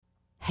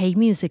Hey,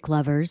 music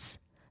lovers.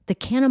 The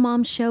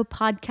Canamom Show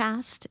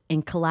podcast,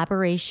 in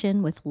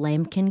collaboration with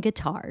Lamkin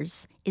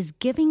Guitars, is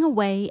giving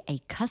away a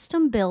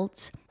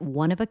custom-built,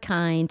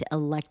 one-of-a-kind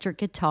electric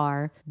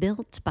guitar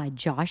built by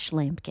Josh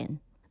Lamkin.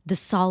 The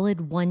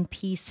solid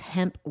one-piece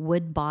hemp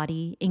wood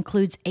body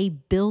includes a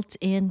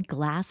built-in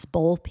glass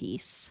bowl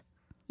piece.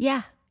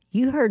 Yeah,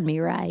 you heard me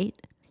right.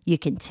 You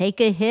can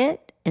take a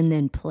hit and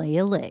then play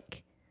a lick.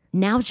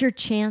 Now's your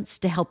chance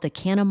to help the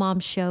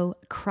Canamom Show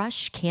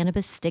crush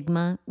cannabis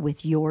stigma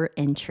with your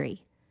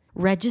entry.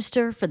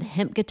 Register for the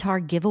hemp guitar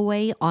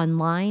giveaway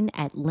online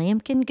at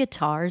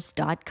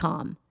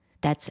lamkinguitars.com.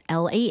 That's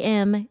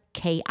LAMKIN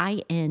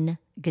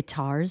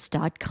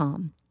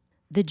guitars.com.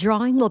 The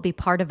drawing will be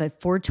part of a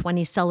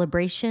 420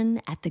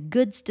 celebration at the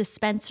Goods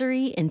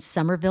Dispensary in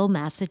Somerville,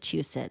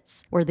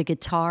 Massachusetts, where the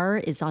guitar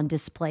is on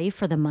display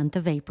for the month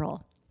of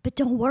April. But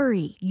don't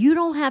worry, you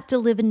don't have to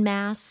live in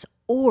Mass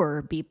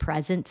or be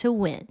present to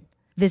win.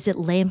 Visit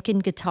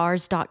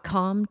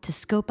lamkinguitars.com to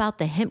scope out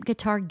the hemp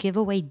guitar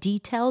giveaway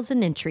details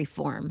and entry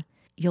form.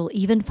 You'll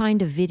even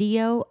find a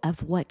video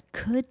of what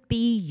could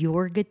be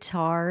your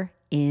guitar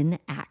in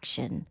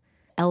action.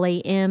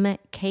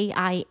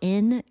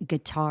 LAMKIN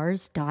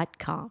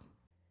guitars.com.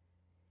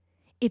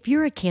 If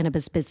you're a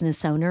cannabis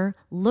business owner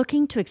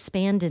looking to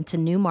expand into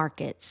new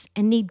markets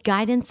and need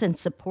guidance and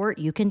support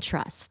you can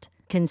trust,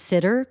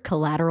 consider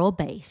Collateral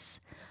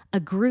Base, a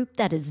group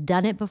that has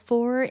done it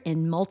before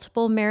in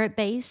multiple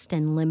merit-based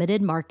and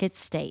limited market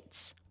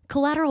states.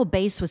 Collateral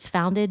Base was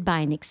founded by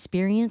an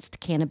experienced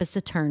cannabis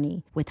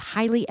attorney with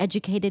highly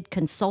educated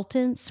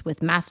consultants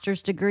with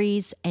master's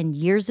degrees and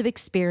years of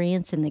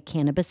experience in the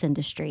cannabis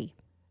industry.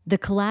 The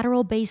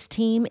Collateral Base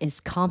team is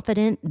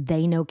confident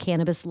they know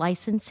cannabis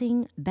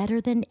licensing better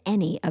than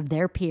any of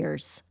their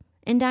peers.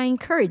 And I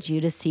encourage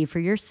you to see for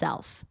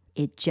yourself.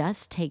 It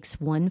just takes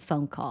one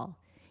phone call.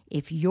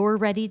 If you're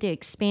ready to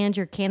expand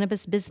your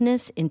cannabis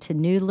business into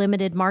new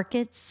limited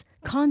markets,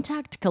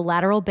 contact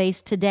Collateral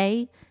Base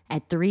today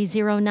at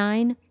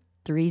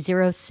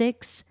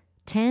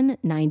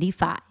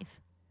 309-306-1095.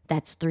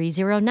 That's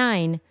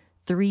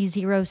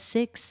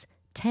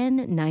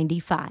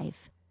 309-306-1095.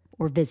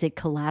 Or visit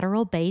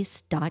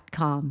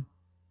collateralbase.com.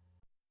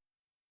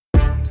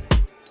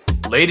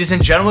 Ladies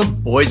and gentlemen,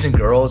 boys and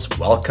girls,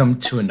 welcome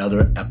to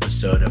another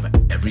episode of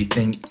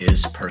Everything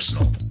is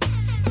Personal.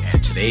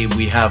 And today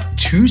we have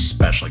two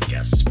special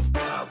guests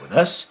with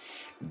us.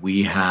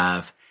 We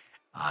have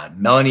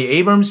Melanie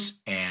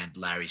Abrams and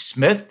Larry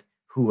Smith,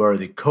 who are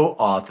the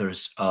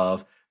co-authors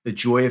of The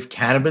Joy of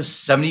Cannabis,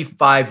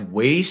 75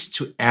 Ways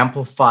to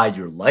Amplify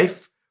Your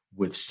Life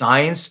with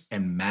Science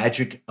and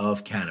Magic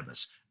of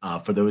Cannabis.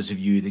 For those of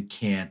you that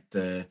can't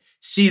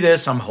see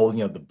this, I'm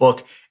holding up the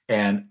book.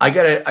 And I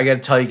gotta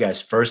tell you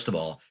guys, first of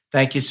all,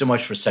 thank you so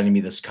much for sending me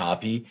this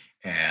copy.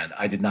 And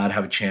I did not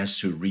have a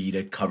chance to read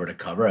it cover to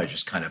cover. I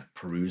just kind of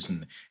peruse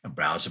and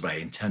browse it, but I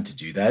intend to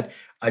do that.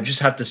 I just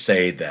have to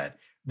say that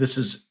this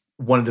is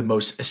one of the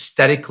most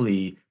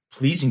aesthetically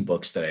pleasing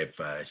books that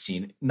I've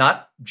seen,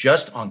 not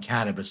just on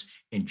cannabis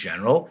in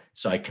general.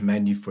 So I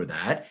commend you for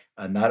that.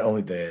 Not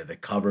only the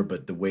cover,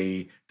 but the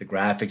way the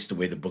graphics, the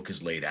way the book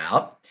is laid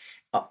out.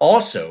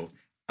 Also,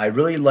 I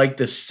really like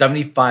this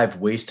 75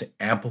 Ways to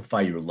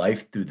Amplify Your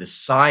Life through the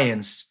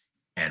Science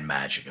and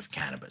Magic of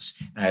Cannabis.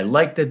 And I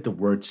like that the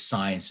word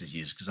science is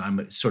used because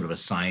I'm sort of a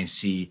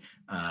sciencey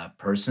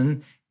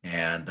person.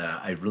 And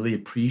I really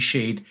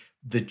appreciate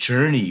the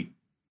journey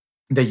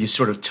that you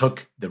sort of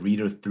took the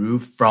reader through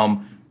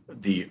from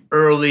the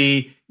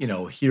early,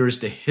 here's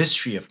the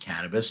history of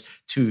cannabis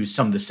to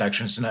some of the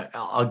sections. And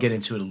I'll get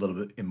into it a little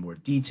bit in more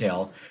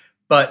detail.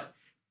 But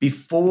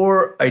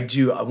before I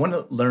do, I want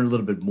to learn a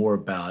little bit more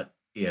about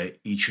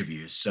each of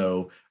you.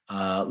 So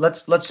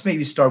let's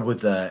maybe start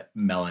with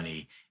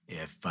Melanie,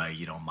 if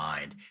you don't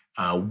mind.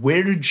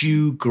 Where did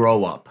you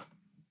grow up?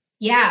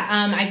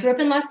 Yeah, I grew up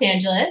in Los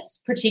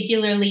Angeles,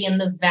 particularly in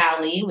the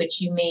Valley, which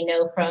you may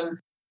know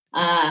from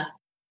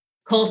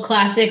cult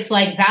classics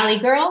like Valley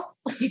Girl.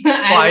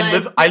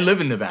 I live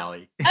in the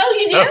Valley. Oh,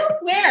 you do?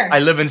 Where? I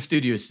live in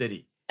Studio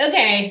City.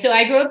 Okay, so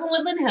I grew up in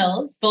Woodland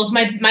Hills. Both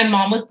my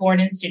mom was born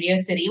in Studio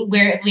City,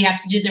 where we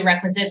have to do the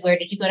requisite. Where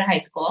did you go to high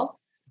school?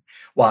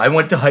 Well, I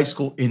went to high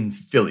school in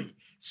Philly.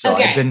 So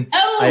okay.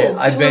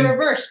 I've been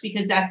reversed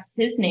because that's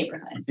his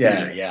neighborhood.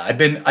 Yeah. I've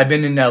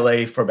been in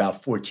LA for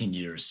about 14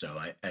 years. So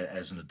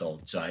as an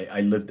adult, so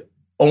I lived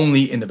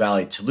only in the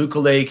Valley, Toluca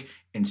Lake,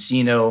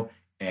 Encino,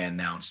 and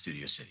now in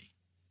Studio City.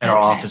 And our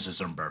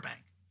offices are in Burbank.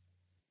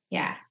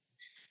 Yeah.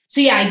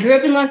 So I grew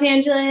up in Los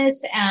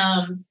Angeles.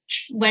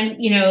 Went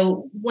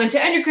to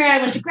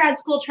undergrad, went to grad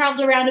school,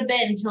 traveled around a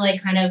bit until I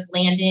kind of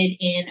landed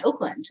in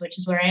Oakland, which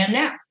is where I am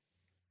now.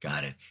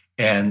 Got it.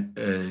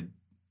 And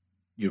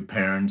your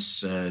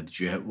parents, did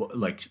you have,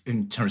 like,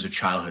 in terms of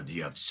childhood, do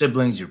you have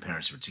siblings? Your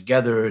parents were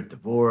together,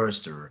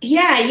 divorced, or?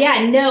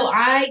 Yeah. No,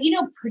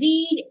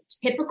 pretty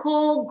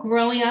typical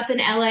growing up in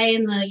LA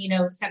in the,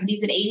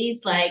 70s and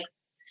 80s. Like,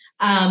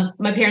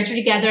 my parents were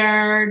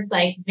together,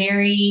 like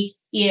very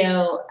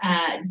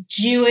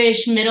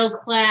Jewish middle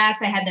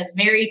class. I had the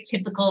very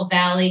typical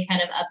Valley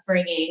kind of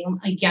upbringing,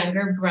 a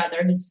younger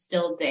brother who's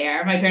still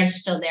there. My parents are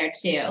still there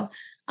too.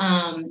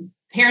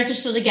 Parents are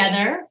still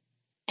together,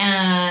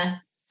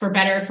 for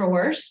better or for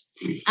worse.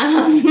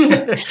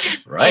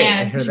 Right,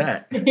 I hear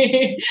that.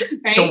 Right?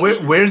 So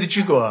where did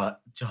you go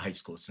to high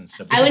school?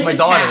 Since I went my to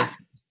daughter.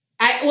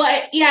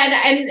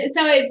 And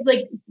so it's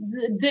like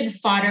the good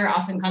fodder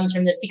often comes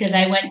from this because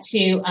I went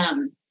to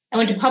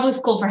public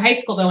school for high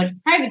school, but I went to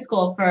private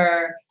school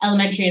for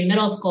elementary and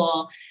middle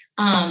school.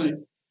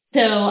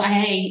 So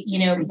I,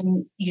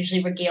 can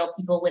usually regale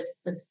people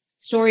with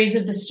stories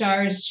of the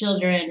Stars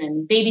children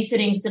and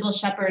babysitting Sybil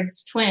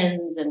Shepherd's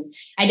twins. And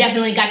I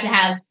definitely got to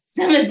have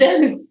some of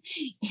those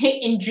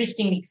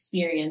interesting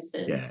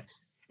experiences. Yeah.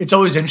 It's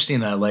always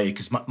interesting in LA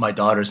because my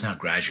daughter's now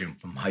graduating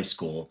from high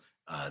school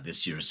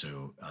this year.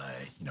 So,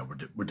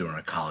 we're doing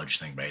a college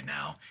thing right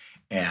now.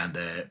 And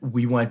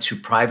we went to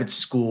private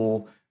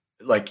school,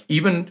 like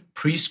even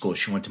preschool.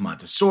 She went to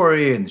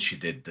Montessori and she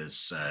did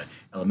this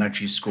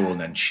elementary school.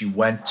 And then she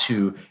went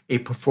to a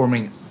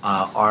performing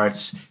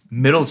arts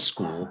middle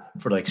school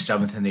for like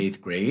 7th and 8th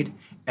grade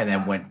and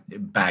then went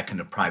back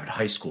into private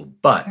high school.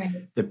 But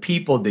the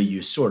people that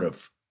you sort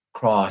of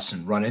cross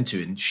and run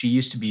into, and she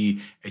used to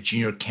be a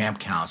junior camp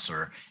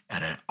counselor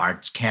at an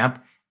arts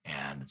camp.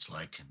 And it's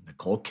like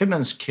Nicole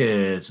Kidman's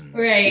kids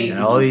and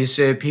all these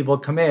people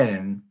come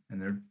in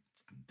and they're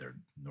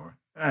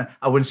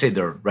I wouldn't say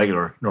they're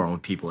regular, normal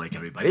people like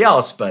everybody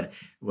else, but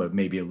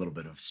maybe a little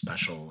bit of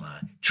special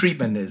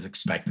treatment is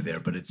expected there.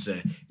 But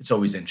it's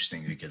always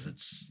interesting because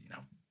it's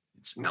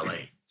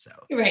LA, so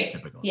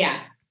typical.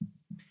 Yeah.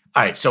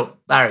 All right, so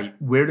Larry,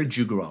 where did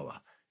you grow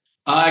up?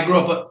 I grew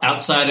up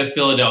outside of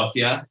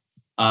Philadelphia,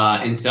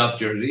 in South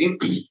Jersey,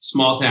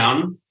 small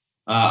town,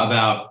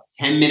 about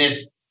 10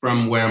 minutes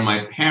from where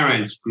my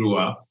parents grew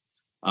up.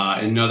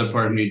 In another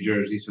part of New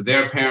Jersey. So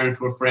their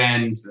parents were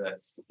friends.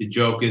 The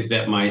joke is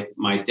that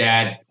my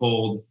dad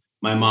pulled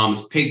my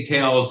mom's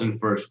pigtails in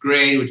first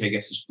grade, which I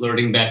guess is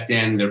flirting back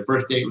then. Their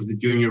first date was the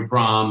junior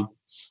prom.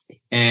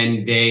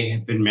 And they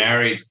have been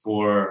married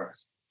for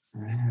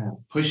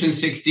pushing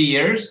 60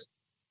 years.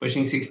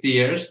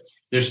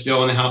 They're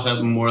still in the house I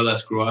more or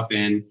less grew up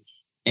in.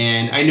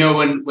 And I know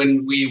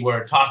when we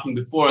were talking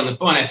before on the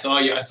phone, I saw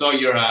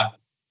your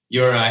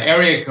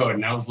area code.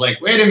 And I was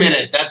like, wait a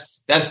minute,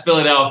 that's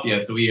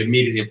Philadelphia. So we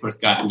immediately, of course,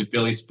 got into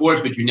Philly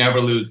sports, but you never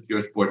lose if you're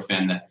a sports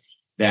fan,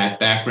 that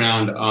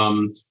background.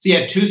 So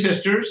yeah, 2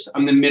 sisters.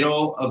 I'm the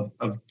middle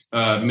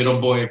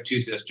boy of 2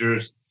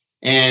 sisters.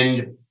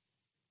 And,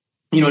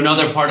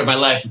 another part of my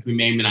life, which we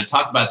may not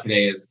talk about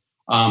today, is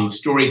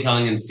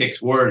storytelling in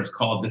 6 words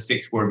called the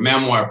 6-Word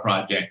Memoir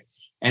Project.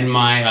 And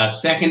my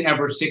second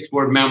ever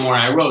 6-word memoir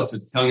I wrote, so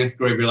it's telling the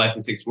story of your life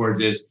in 6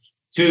 words, is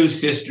 2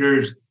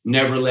 sisters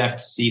never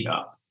left seat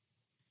up.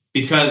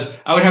 Because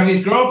I would have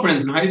these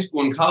girlfriends in high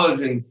school and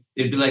college and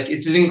they'd be like,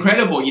 this is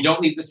incredible. You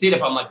don't leave the seat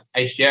up. I'm like,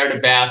 I shared a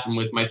bathroom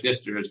with my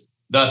sisters.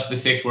 Thus the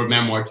 6-word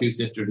memoir, 2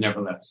 sisters never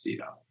left the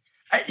seat up.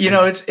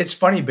 It's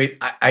funny, but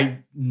I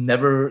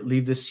never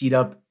leave the seat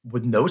up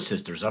with no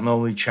sisters. I'm the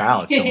only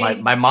child. So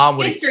my mom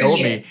would have killed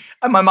me.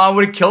 My mom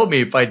would have killed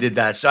me if I did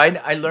that. So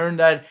I learned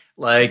that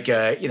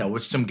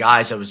with some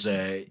guys I was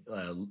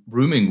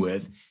rooming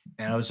with.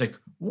 And I was like,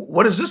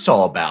 what is this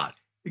all about?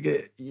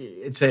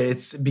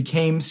 It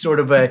became sort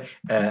of a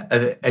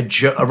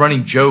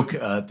running joke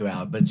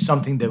throughout, but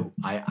something that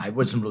I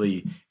wasn't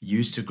really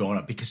used to growing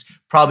up because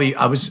probably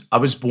I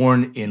was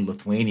born in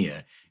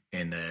Lithuania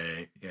in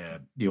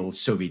the old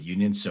Soviet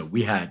Union, so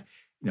we had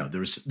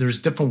there's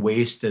different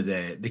ways that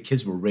the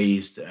kids were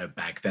raised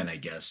back then, I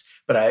guess.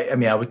 But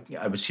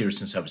I was here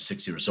since I was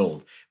 6 years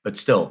old, but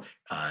still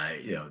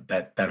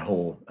that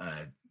whole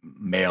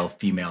male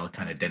female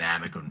kind of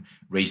dynamic on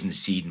raising the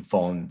seed and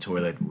falling in the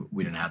toilet,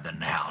 we didn't have that in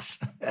the house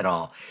at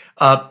all.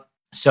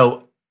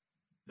 So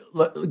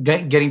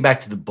getting back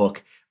to the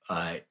book,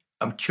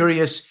 I'm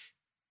curious,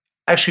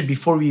 actually,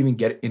 before we even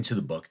get into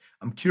the book,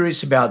 I'm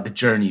curious about the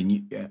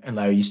journey. And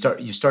Larry,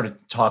 you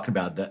started talking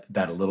about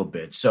that a little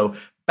bit. So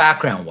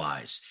background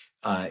wise,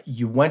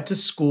 you went to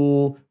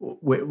school.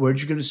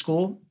 Where'd you go to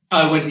school?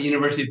 I went to the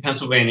University of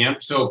Pennsylvania.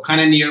 So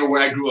kind of near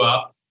where I grew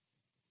up.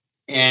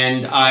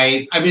 And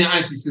I mean,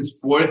 honestly,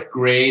 since 4th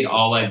grade,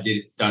 all I've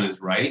done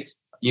is write.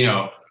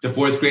 The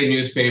 4th grade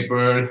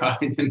newspaper,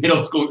 the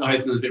middle school, high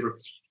school newspaper,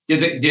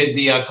 did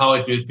the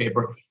college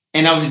newspaper.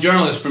 And I was a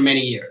journalist for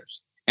many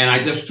years. And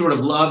I just sort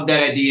of loved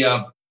that idea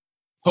of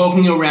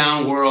poking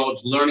around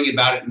worlds, learning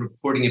about it and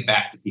reporting it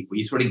back to people.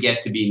 You sort of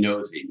get to be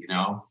nosy,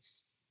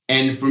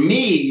 And for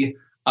me,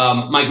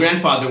 my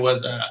grandfather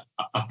was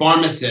a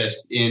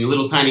pharmacist in a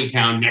little tiny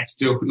town next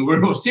to,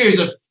 we're a series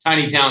of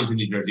tiny towns in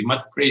New Jersey,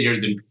 much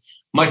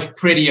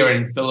prettier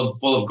and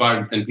full of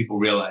gardens than people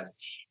realize.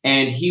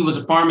 And he was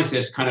a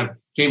pharmacist, kind of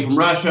came from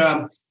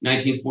Russia,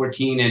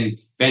 1914, and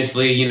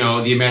eventually,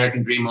 the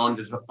American dream, owned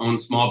his own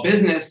small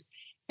business.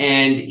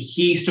 And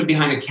he stood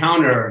behind a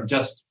counter,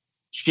 just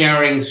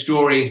sharing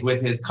stories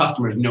with his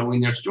customers,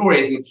 knowing their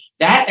stories. And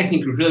that, I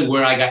think, was really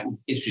where I got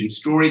interested in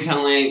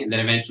storytelling and then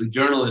eventually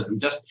journalism,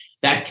 just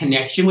that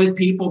connection with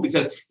people.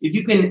 Because if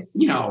you can,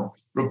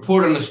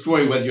 report on a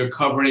story, whether you're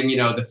covering,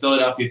 the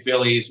Philadelphia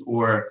Phillies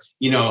or,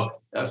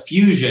 a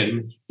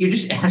Fusion, you're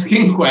just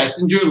asking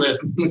questions, you're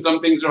listening. Some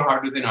things are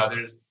harder than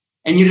others.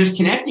 And you're just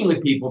connecting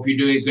with people if you're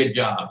doing a good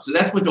job. So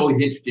that's what's always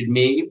interested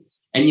me.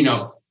 And,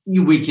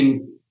 we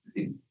can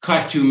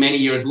cut to many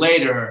years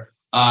later,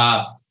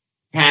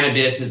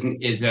 cannabis is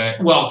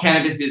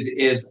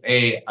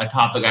a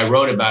topic I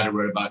wrote about. I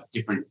wrote about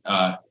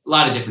a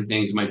lot of different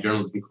things in my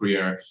journalism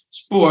career,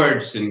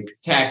 sports and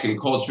tech and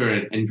culture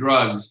and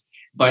drugs,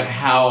 but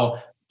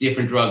how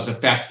different drugs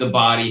affect the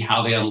body,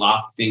 how they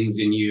unlock things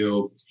in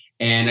you.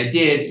 And I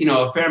did,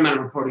 a fair amount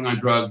of reporting on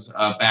drugs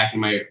back in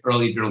my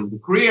early journalism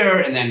career,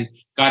 and then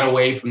got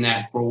away from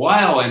that for a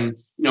while. And,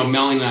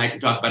 Melanie and I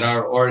could talk about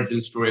our origin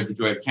story of the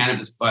joy of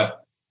cannabis,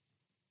 but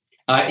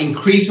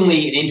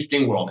increasingly an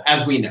interesting world,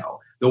 as we know,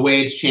 the way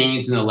it's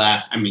changed in the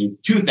last,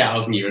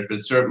 2,000 years, but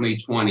certainly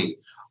 20.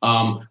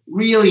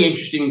 Really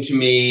interesting to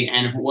me.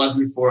 And if it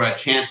wasn't for a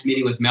chance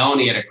meeting with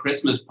Melanie at a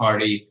Christmas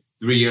party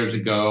 3 years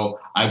ago,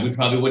 we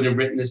probably wouldn't have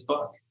written this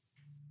book.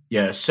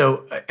 Yeah.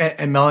 So,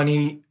 and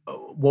Melanie,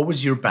 what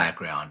was your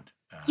background?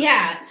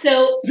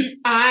 So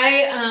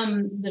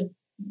I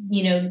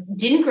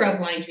didn't grow up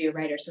wanting to be a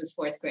writer since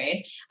fourth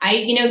grade.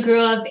 I,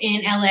 grew up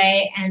in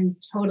LA and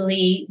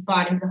totally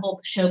bought into the whole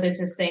show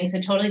business thing. So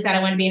totally thought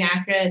I wanted to be an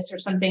actress or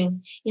something,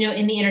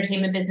 in the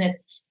entertainment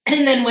business.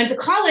 And then went to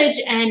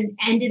college and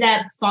ended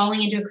up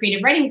falling into a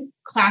creative writing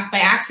class by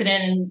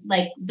accident. And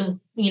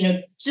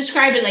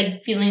described it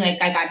like feeling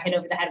like I got hit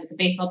over the head with a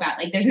baseball bat.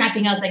 Like there's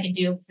nothing else I could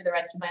do for the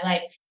rest of my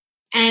life.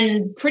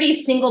 And pretty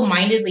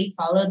single-mindedly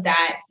followed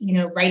that,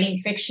 writing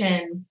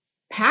fiction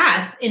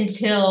path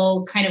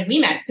until kind of we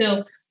met.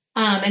 So,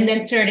 and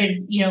then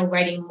started,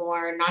 writing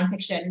more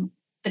nonfiction.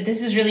 But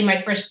this is really my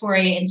first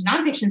foray into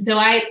nonfiction. So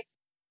I,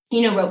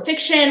 wrote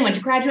fiction, went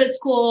to graduate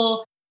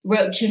school,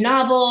 wrote 2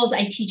 novels.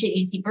 I teach at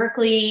UC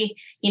Berkeley.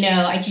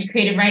 I teach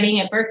creative writing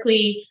at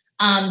Berkeley.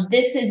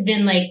 This has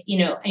been like,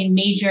 a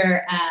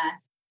major,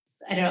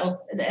 when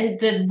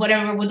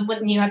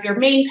you have your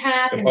main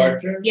path.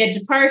 Departure. And then,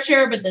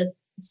 departure, but the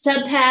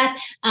subpath,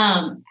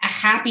 a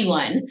happy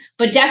one,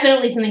 but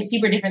definitely something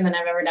super different than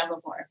I've ever done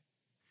before.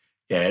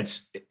 Yeah,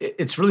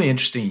 it's really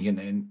interesting,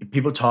 and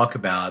people talk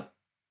about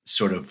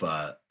sort of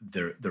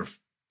their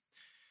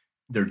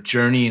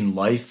journey in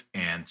life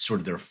and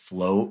sort of their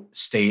flow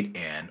state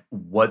and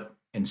what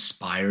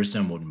inspires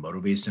them, what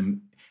motivates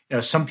them.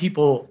 Some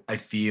people, I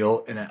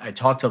feel, and I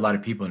talk to a lot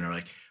of people, and they're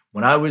like,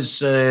 when I was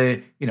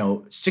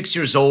 6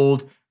 years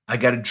old, I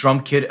got a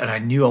drum kit and I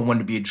knew I wanted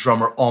to be a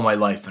drummer all my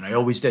life. And I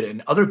always did it.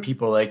 And other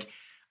people are like,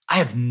 I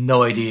have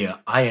no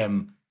idea. I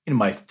am in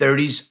my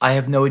 30s. I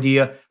have no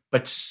idea.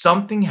 But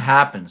something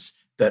happens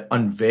that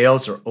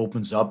unveils or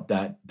opens up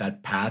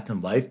that path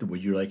in life where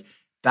you're like,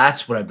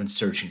 that's what I've been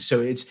searching. So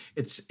it's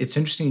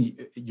interesting,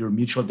 your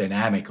mutual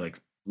dynamic. Like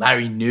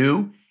Larry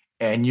knew,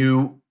 and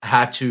you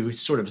had to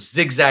sort of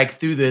zigzag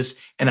through this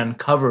and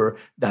uncover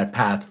that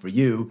path for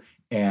you.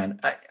 And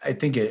I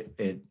think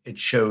it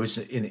shows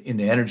in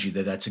the energy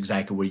that's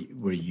exactly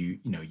where you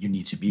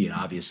need to be, and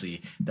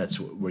obviously that's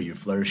where you're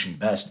flourishing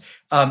best.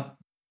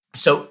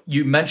 So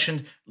you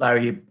mentioned,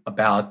 Larry,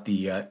 about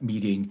the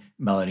meeting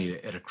Melanie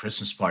at a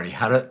Christmas party.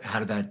 How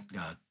did that?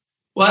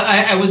 Well,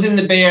 I was in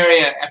the Bay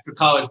Area after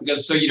college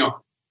because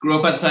grew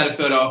up outside of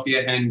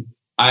Philadelphia, and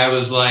I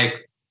was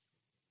like,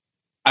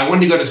 I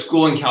wanted to go to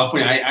school in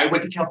California. I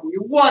went to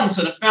California once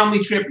on a family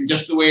trip, and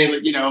just the way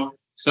that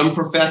some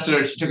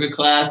professor, she took a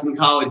class in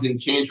college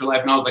and changed her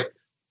life. And I was like,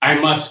 I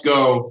must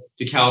go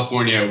to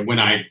California when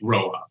I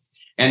grow up.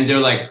 And they're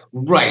like,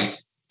 right,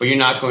 but you're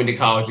not going to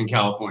college in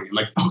California. I'm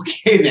like,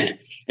 okay, then.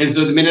 And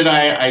so the minute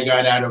I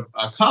got out of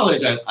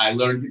college, I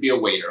learned to be a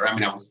waiter. I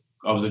was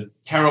a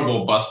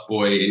terrible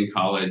busboy in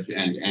college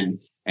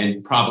and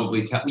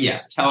probably,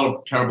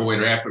 terrible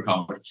waiter after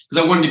college because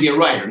I wanted to be a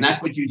writer. And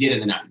that's what you did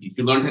in the 90s.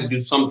 You learned how to do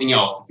something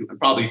else,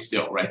 probably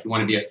still, right? If you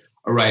want to be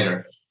a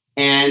writer.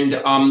 And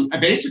I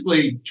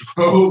basically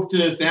drove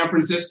to San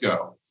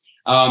Francisco.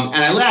 And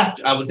I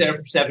left. I was there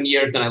for 7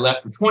 years. Then I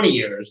left for 20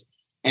 years.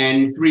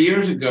 And 3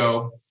 years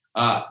ago,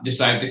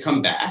 decided to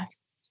come back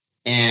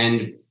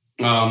and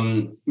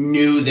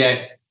knew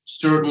that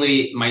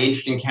certainly my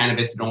interest in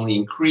cannabis had only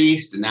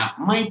increased. And that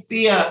might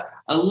be a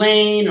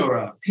lane or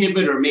a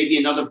pivot or maybe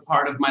another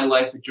part of my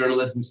life with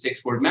journalism,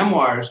 6-word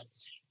memoirs.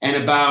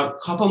 And about a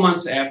couple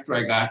months after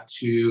I got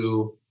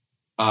to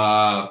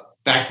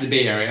back to the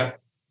Bay Area,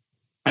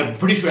 I'm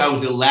pretty sure I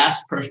was the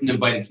last person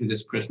invited to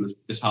this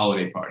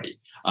holiday party.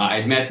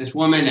 I'd met this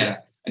woman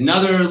at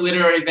another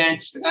literary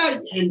event. She's like,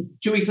 in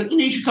 2 weeks,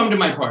 you should come to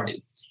my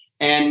party.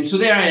 And so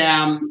there I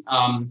am.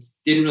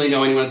 Didn't really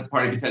know anyone at the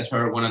party besides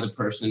her, one other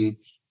person.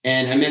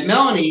 And I met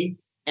Melanie,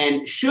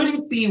 And should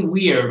it be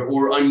weird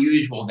or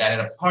unusual that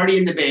at a party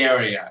in the Bay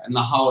Area in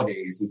the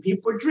holidays and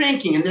people are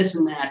drinking and this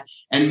and that,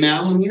 and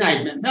Melanie and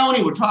I met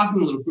Melanie, we're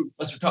talking, a little group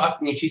of us were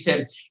talking, and she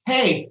said,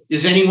 hey,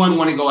 does anyone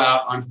want to go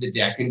out onto the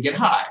deck and get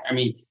high? I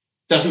mean,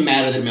 doesn't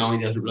matter that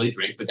Melanie doesn't really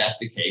drink, but that's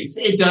the case.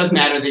 It does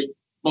matter that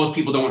most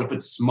people don't want to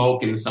put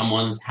smoke in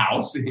someone's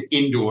house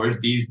indoors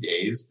these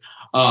days.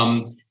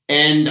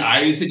 And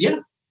I said, yeah,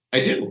 I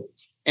do.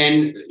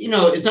 And,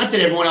 it's not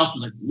that everyone else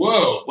was like,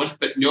 whoa,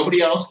 but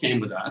nobody else came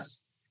with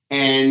us.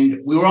 And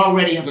we were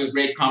already having a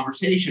great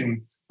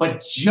conversation.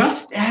 But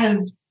just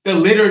as the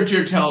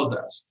literature tells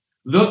us,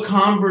 the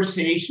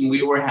conversation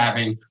we were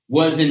having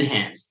was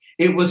enhanced.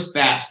 It was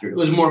faster. It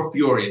was more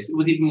furious. It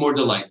was even more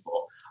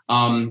delightful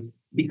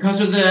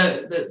because of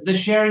the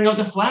sharing of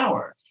the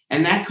flower.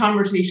 And that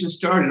conversation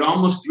started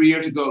almost 3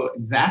 years ago,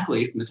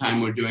 exactly from the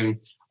time we're doing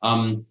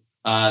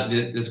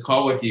this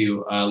call with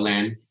you,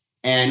 Len.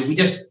 And we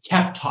just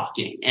kept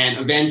talking. And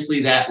eventually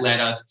that led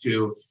us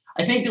to,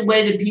 I think, the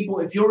way that people,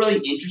 if you're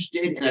really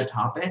interested in a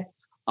topic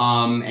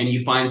and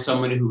you find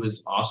someone who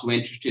is also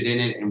interested in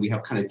it and we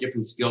have kind of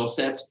different skill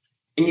sets,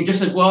 and you're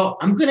just like, well,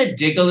 I'm going to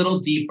dig a little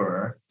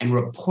deeper and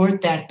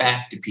report that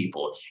back to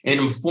people in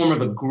a form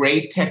of a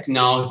great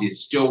technology that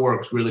still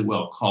works really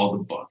well called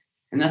the book.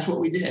 And that's what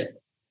we did.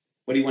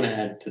 What do you want to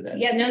add to that?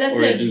 Yeah, no, that's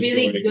a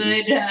really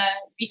good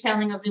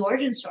retelling of the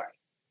origin story.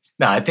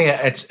 No, I think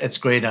it's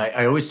great.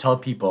 I always tell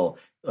people,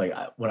 like,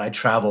 when I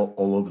travel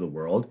all over the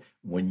world,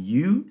 when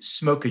you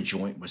smoke a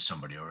joint with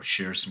somebody or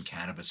share some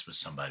cannabis with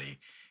somebody,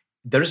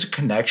 there's a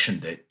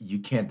connection that you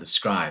can't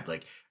describe.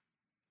 Like,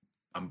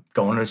 I'm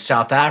going to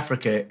South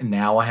Africa, and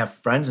now I have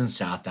friends in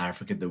South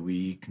Africa that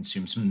we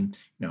consume some,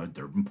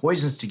 Durban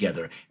poisons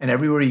together. And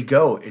everywhere you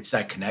go, it's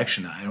that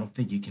connection. I don't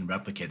think you can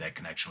replicate that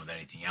connection with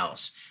anything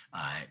else.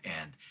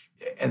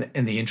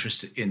 And the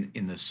interest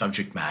in the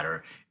subject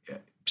matter.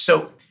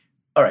 So,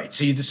 all right.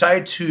 So you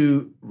decided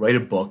to write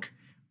a book.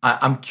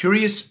 I'm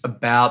curious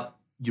about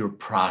your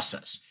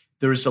process.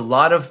 There's a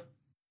lot of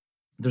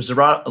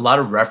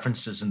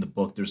references in the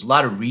book. There's a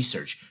lot of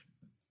research.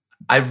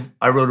 I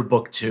wrote a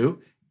book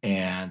too.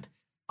 And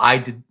I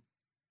did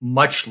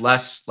much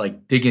less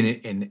like digging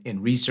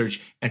in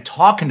research and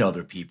talking to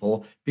other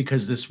people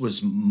because this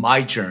was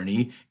my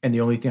journey. And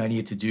the only thing I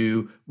needed to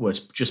do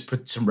was just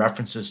put some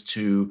references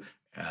to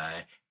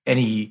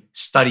any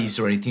studies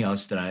or anything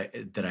else that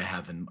I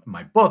have in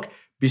my book.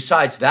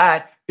 Besides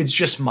that, it's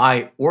just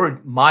my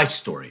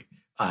story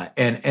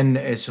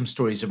and some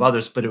stories of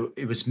others, but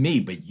it was me.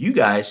 But you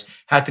guys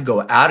had to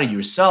go out of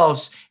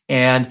yourselves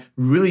and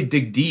really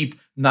dig deep,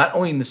 not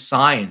only in the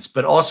science,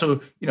 but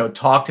also,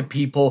 talk to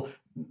people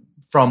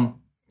from,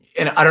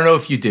 and I don't know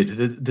if you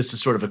did, this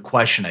is sort of a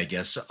question, I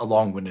guess, a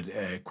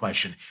long-winded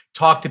question.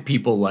 Talk to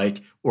people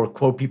like, or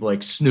quote people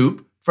like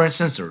Snoop, for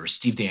instance, or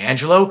Steve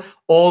DeAngelo,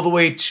 all the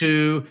way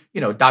to,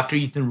 Dr.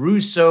 Ethan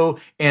Russo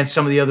and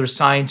some of the other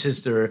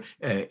scientists that are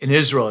in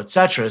Israel, et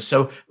cetera.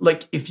 So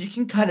like, if you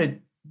can kind of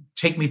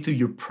take me through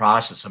your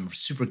process, I'm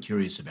super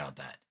curious about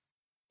that.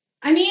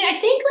 I mean, I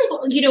think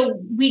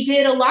we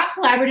did a lot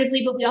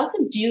collaboratively, but we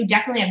also do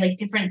definitely have like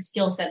different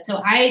skill sets.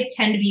 So I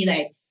tend to be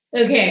like,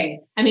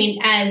 okay, I mean,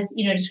 as,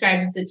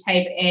 described as the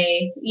type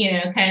A,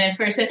 kind of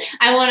person,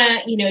 I want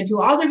to, do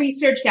all the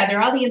research, gather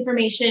all the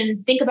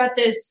information, think about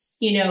this,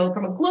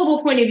 from a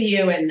global point of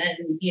view, and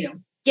then,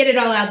 get it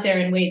all out there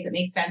in ways that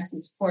make sense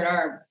and support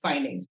our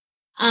findings.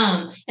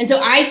 And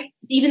so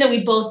even though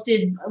we both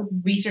did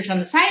research on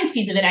the science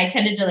piece of it, I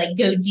tended to like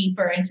go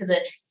deeper into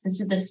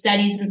the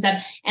studies and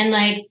stuff. And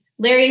like,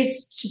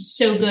 Larry's just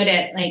so good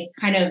at like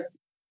kind of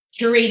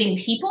curating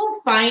people,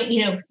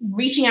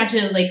 reaching out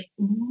to like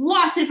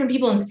lots of different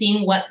people and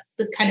seeing what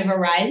the kind of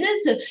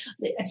arises. So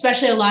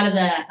especially a lot of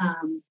the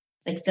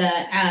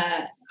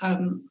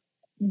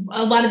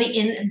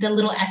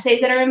little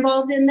essays that are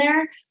involved in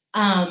there.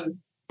 Part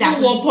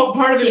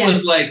of it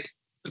was like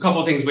a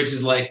couple of things, which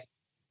is like,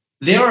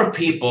 there are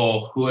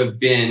people who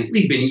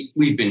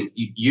we've been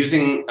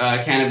using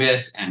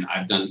cannabis, and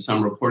I've done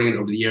some reporting it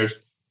over the years.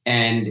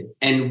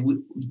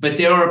 But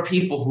there are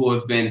people who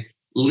have been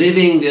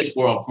living this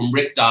world, from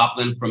Rick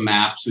Doblin from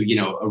MAPS, who,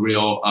 a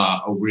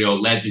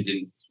real legend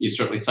in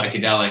certainly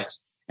psychedelics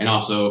and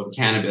also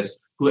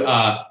cannabis, who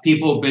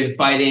people have been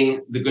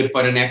fighting the good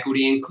fight on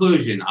equity and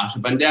inclusion, Asha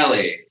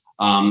Bandele,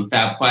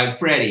 Fab Five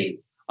Freddy,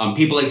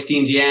 people like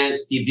Steve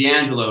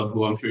DeAngelo,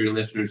 who I'm sure your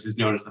listeners is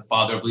known as the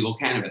father of legal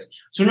cannabis.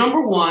 So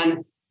number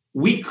one,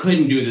 we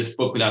couldn't do this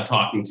book without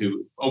talking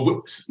to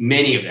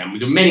many of them.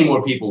 There are many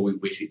more people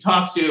we should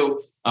talk to.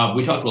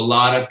 We talked to a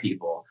lot of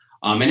people.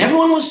 And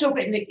everyone was so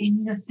great.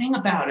 And the thing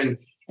about it,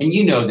 and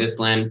you know this,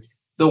 Len,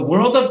 the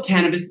world of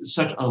cannabis is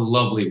such a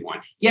lovely one.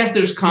 Yes,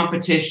 there's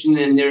competition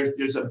and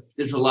there's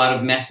a lot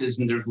of messes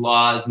and there's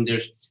laws and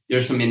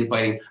there's some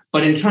infighting.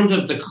 But in terms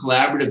of the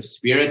collaborative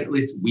spirit, at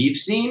least we've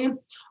seen,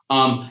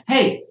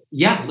 hey,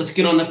 yeah, let's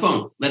get on the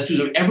phone. Let's do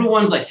something.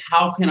 Everyone's like,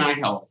 how can I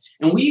help?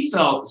 And we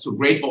felt so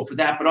grateful for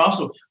that, but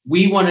also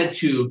we wanted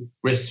to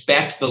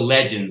respect the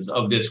legends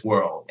of this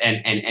world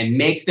and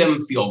make them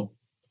feel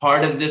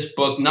part of this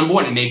book. Number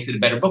one, it makes it a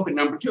better book, but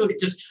number two, it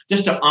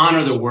just to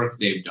honor the work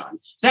they've done.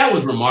 So that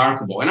was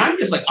remarkable. And I'm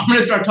just like, I'm going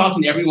to start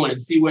talking to everyone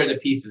and see where the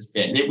pieces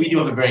fit. And we do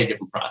have a very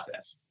different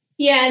process.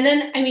 Yeah, and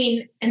then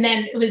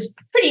it was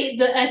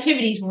the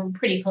activities were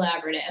pretty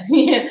collaborative.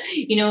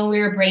 You know, when we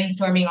were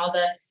brainstorming all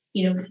the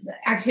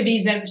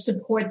activities that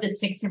support the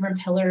 6 different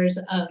pillars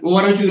of. Well,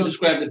 why don't you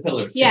describe the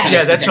pillars?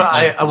 Yeah, that's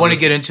why I want to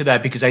get into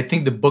that, because I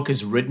think the book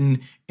is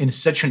written in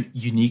such a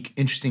unique,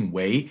 interesting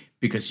way,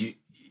 because you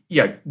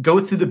go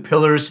through the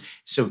pillars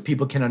so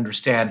people can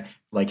understand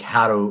like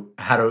how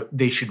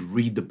they should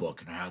read the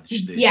book and how they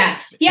should.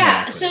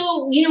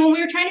 So when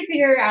we were trying to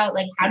figure out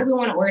like how do we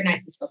want to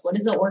organize this book, what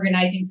is the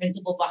organizing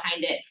principle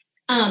behind it?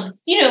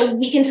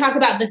 We can talk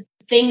about the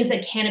things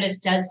that cannabis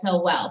does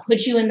so well: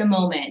 put you in the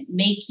moment,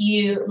 make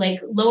you like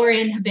lower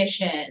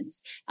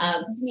inhibitions,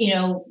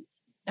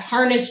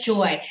 harness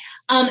joy.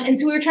 And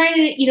so we were trying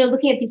to,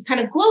 looking at these kind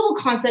of global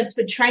concepts,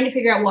 but trying to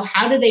figure out, well,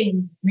 how do they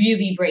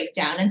really break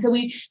down? And so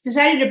we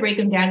decided to break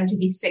them down into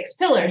these 6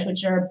 pillars,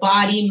 which are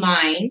body,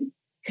 mind,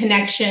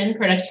 connection,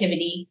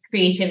 productivity,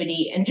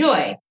 creativity, and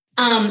joy.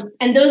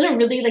 And those are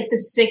really like the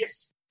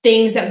 6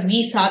 things that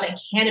we saw that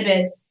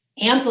cannabis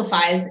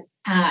amplifies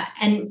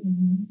and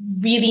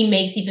really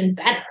makes even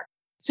better.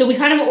 So we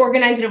kind of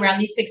organize it around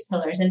these 6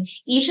 pillars, and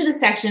each of the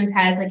sections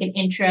has like an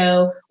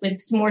intro with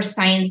some more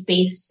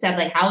science-based stuff,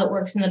 like how it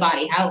works in the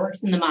body, how it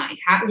works in the mind,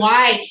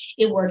 why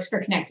it works for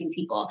connecting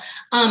people.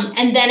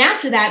 And then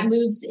after that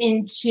moves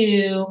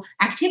into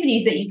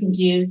activities that you can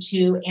do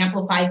to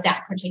amplify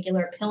that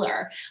particular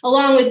pillar,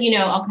 along with,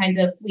 all kinds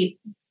of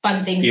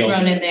fun things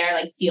thrown in there,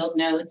 like field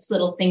notes,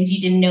 little things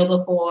you didn't know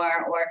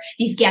before, or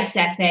these guest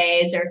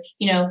essays, or,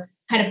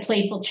 kind of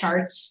playful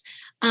charts.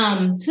 So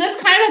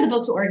that's kind of how the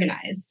book's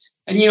organized.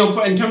 And,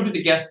 in terms of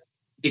the guest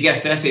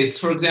essays,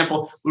 for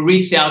example, we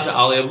reached out to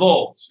Alia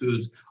Volz,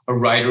 who's a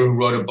writer who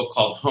wrote a book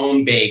called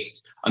Home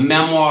Baked, a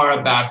memoir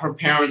about her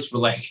parents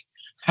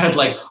had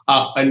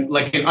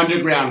an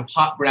underground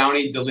pot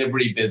brownie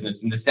delivery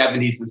business in the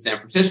 70s in San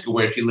Francisco,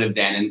 where she lived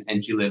then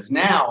and she lives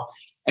now.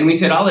 And we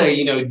said,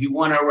 Alia, do you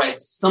want to write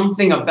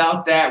something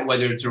about that,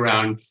 whether it's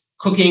around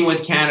cooking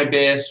with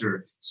cannabis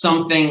or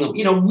something?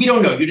 We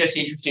don't know. You're just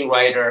an interesting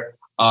writer.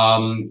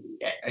 In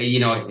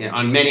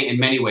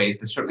many ways,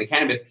 but certainly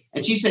cannabis.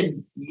 And she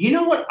said,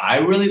 what I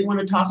really want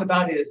to talk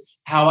about is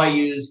how I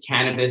use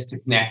cannabis to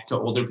connect to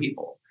older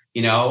people,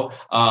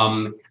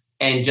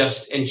 and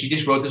she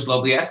just wrote this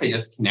lovely essay,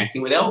 just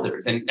connecting with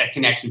elders. And that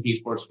connection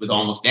piece works with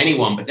almost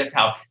anyone, but that's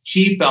how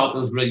she felt it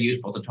was really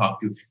useful to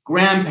talk to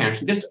grandparents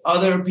and just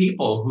other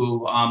people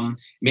who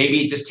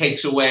maybe it just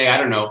takes away, I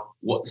don't know,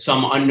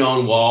 some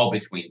unknown wall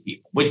between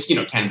people, which,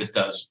 cannabis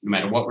does no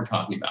matter what we're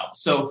talking about.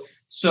 So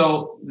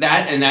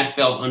that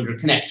felt under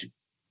connection.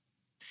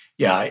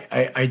 Yeah,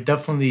 I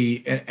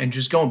definitely, and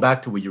just going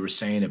back to what you were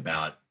saying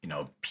about,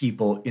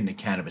 people in the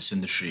cannabis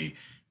industry,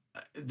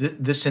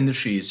 this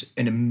industry is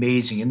an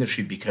amazing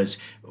industry, because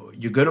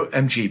you go to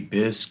MJ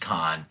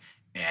BizCon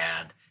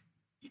and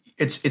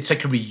it's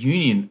like a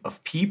reunion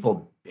of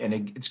people, and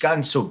it's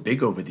gotten so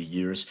big over the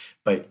years,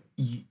 but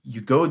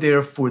you go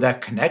there for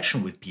that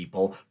connection with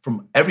people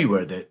from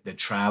everywhere that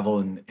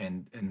travel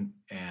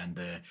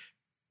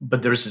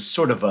but there's a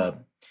sort of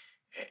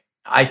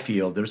I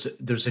feel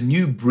there's a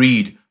new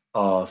breed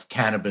of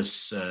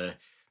cannabis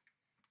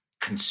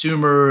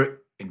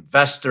consumer,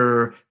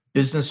 investor,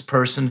 business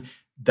person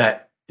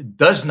that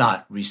does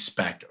not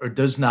respect or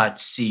does not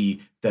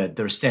see that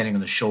they're standing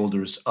on the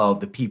shoulders of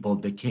the people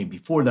that came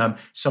before them.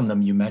 Some of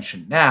them you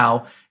mentioned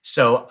now.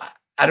 So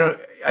I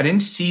didn't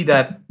see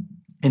that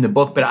in the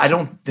book, but I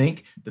don't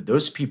think that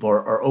those people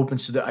are open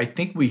to that. I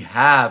think we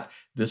have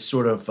this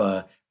sort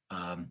of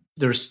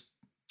there's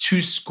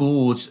 2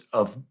 schools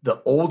of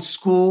the old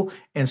school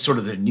and sort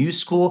of the new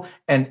school,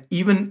 and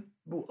even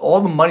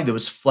all the money that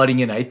was flooding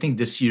in, I think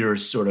this year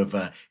is sort of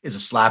is a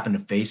slap in the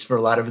face for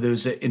a lot of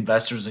those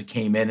investors that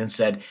came in and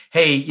said,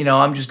 "Hey,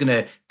 I'm just going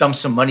to dump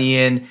some money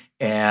in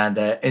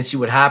and see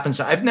what happens."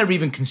 I've never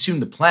even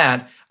consumed the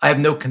plant. I have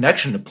no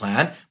connection to the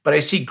plant, but I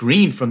see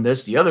green from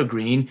this, the other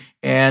green,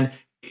 and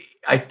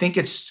I think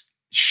it's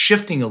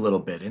shifting a little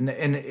bit, and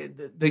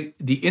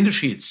the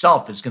industry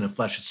itself is going to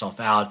flesh itself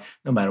out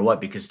no matter what,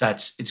 because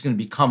it's going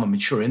to become a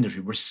mature industry.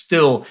 We're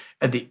still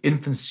at the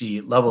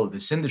infancy level of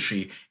this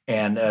industry,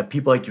 and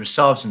people like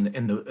yourselves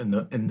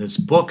in this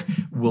book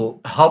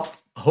will help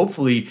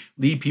hopefully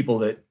lead people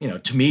that,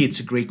 to me, it's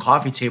a great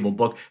coffee table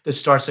book that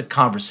starts a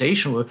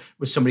conversation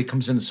with somebody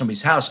comes into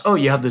somebody's house. Oh,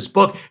 you have this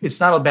book. It's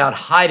not about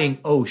hiding.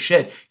 Oh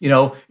shit.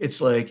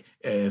 It's like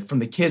from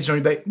the kids or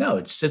anybody. No,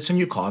 it sits on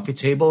your coffee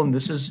table, and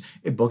this is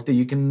a book that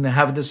you can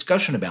have a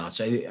discussion about.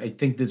 So I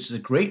think this is a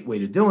great way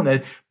to doing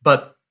it.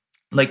 But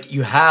like,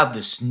 you have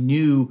this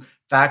new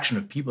faction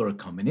of people that are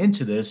coming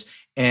into this.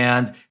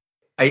 And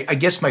I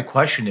guess my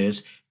question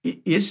is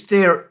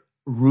there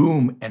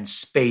room and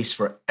space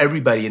for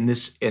everybody in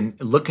this? And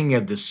looking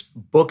at this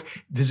book,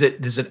 is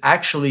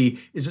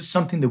it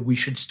something that we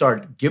should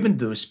start giving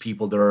those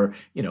people that are,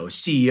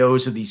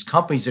 CEOs of these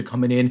companies that are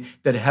coming in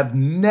that have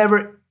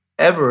never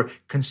ever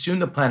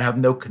consumed the plant have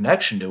no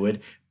connection to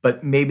it,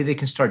 but maybe they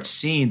can start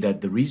seeing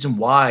that the reason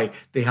why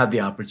they have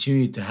the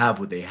opportunity to have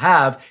what they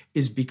have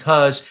is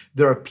because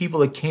there are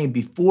people that came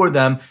before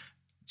them,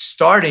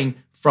 starting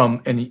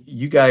from, and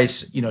you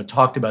guys,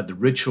 talked about the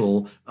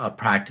ritual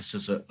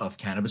practices of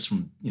cannabis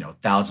from,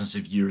 thousands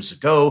of years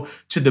ago,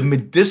 to the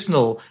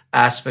medicinal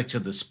aspects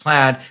of this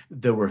plant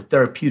that were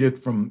therapeutic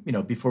from,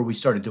 before we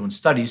started doing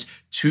studies,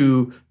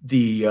 to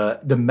the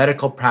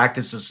medical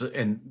practices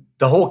and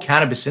the whole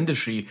cannabis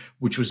industry,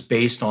 which was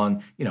based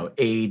on,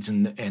 AIDS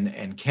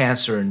and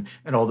cancer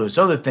and all those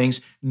other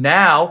things.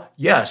 Now,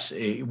 yes,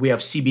 we have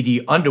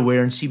CBD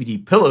underwear and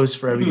CBD pillows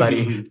for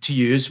everybody to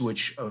use,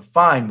 which are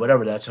fine,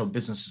 whatever, that's how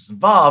business is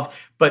involved.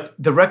 But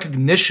the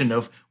recognition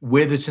of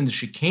where this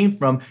industry came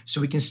from,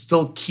 so we can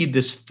still keep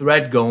this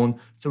thread going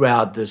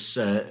throughout this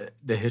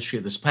the history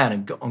of this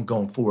plant and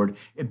going forward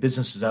in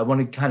businesses. I want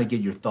to kind of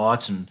get your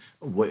thoughts and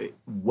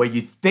what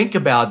you think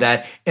about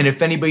that, and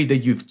if anybody that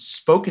you've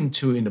spoken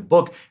to in the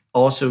book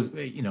also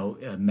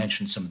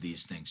mentioned some of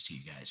these things to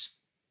you guys.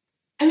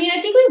 I mean,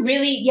 I think we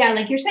really,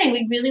 like you're saying,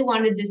 we really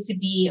wanted this to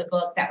be a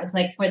book that was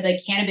like for the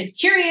cannabis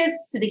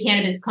curious to the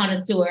cannabis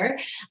connoisseur.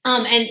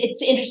 And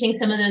it's interesting,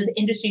 some of those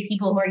industry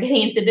people who are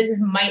getting into the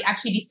business might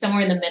actually be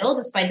somewhere in the middle,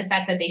 despite the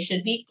fact that they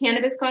should be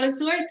cannabis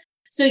connoisseurs.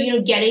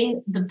 So,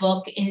 getting the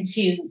book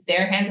into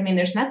their hands, I mean,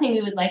 there's nothing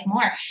we would like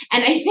more.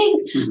 And I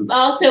think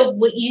also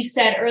what you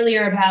said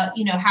earlier about,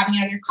 having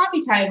it on your coffee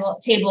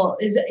table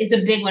is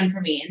a big one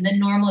for me, and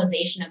the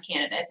normalization of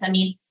cannabis. I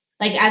mean,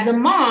 like as a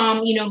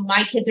mom,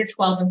 my kids are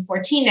 12 and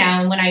 14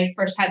 now. And when I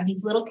first had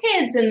these little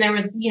kids and there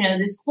was,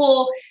 this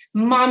whole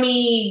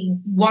mommy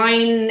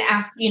wine,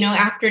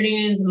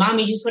 afternoons,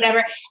 mommy juice,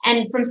 whatever.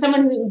 And from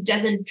someone who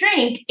doesn't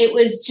drink, it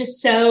was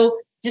just so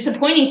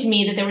disappointing to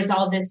me that there was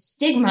all this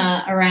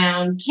stigma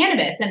around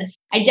cannabis. And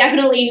I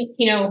definitely,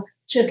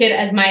 took it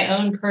as my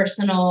own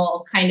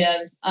personal kind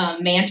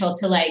of mantle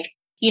to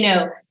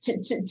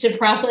to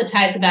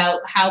proselytize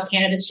about how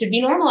cannabis should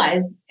be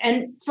normalized.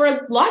 And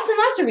for lots and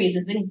lots of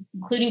reasons,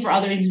 including for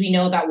all the reasons we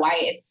know about why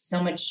it's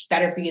so much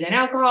better for you than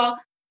alcohol.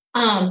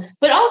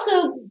 But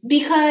also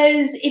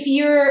because if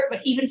you're,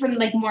 even from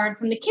more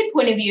from the kid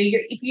point of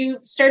view, if you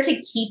start to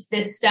keep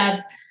this stuff,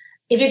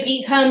 if it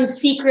becomes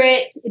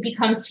secret, it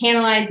becomes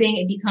tantalizing,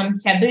 it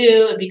becomes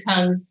taboo, it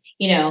becomes,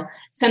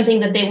 something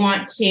that they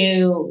want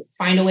to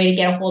find a way to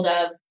get a hold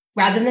of,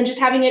 rather than just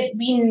having it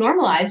be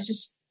normalized,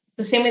 just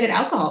the same way that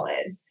alcohol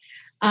is.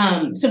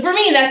 So for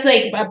me, that's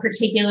like a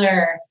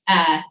particular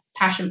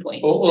passion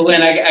point. Well,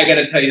 Lynn, I got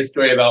to tell you a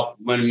story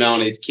about one of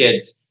Melanie's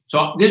kids.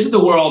 So this is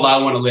the world I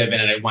want to live in,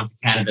 and I want the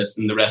cannabis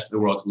and the rest of the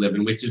world to live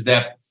in, which is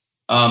that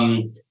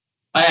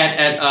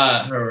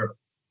at her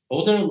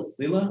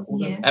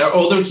at our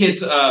older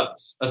kids'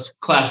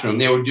 classroom,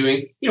 they were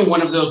doing,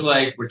 one of those,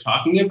 we're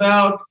talking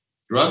about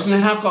drugs and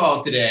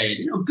alcohol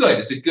today. Good.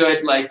 It's a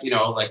good,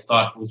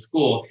 thoughtful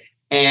school.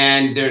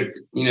 And they're,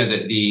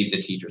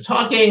 the teacher's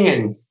talking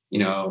and,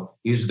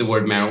 uses the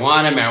word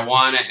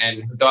marijuana,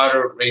 and her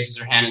daughter raises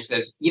her hand and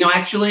says,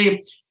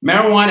 actually,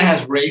 marijuana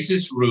has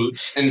racist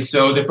roots, and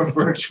so the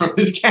preferred term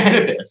is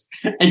cannabis.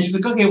 And she's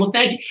like, okay, well,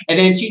 thank you. And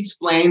then she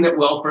explained that,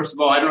 well, first of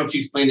all, I don't know if she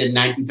explained that in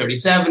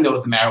 1937, there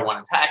was the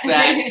Marijuana Tax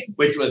Act,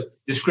 which was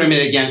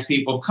discriminated against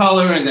people of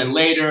color, and then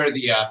later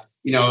the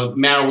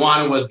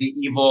marijuana was the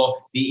evil,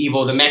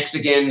 the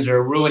Mexicans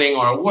are ruining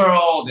our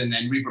world, and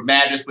then Reefer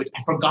Madness, which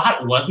I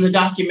forgot wasn't a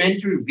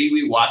documentary.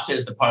 We watched it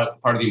as the part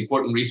of the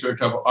important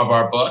research of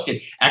our book. And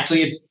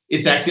actually,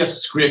 it's actually a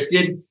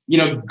scripted,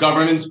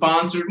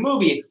 government-sponsored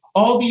movie.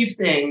 All these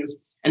things.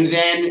 And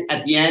then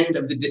at the end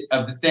of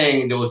the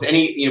thing, there was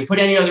put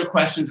any other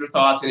questions or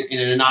thoughts in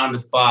an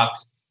anonymous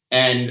box.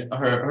 And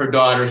her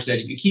daughter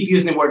said, you keep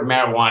using the word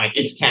marijuana,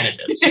 it's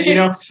cannabis, And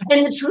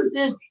the truth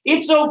is,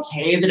 it's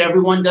okay that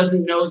everyone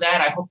doesn't know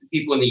that. I hope the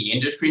people in the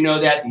industry know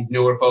that, these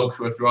newer folks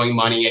who are throwing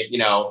money at,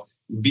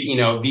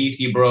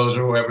 VC bros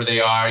or whoever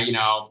they are,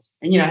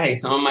 And, hey,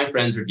 some of my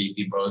friends are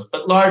VC bros,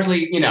 but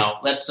largely,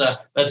 let's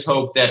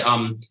hope that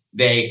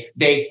they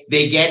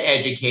get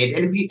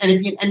educated.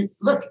 And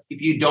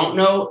if you don't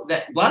know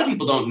that, a lot of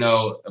people don't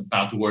know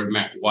about the word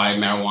why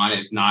marijuana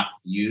is not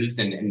used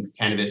and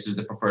cannabis is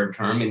the preferred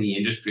term in the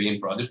industry and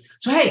for others.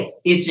 So, hey,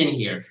 it's in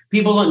here.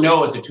 People don't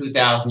know it's a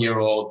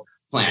 2,000-year-old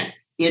plant.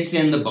 It's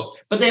in the book.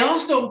 But they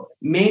also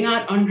may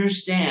not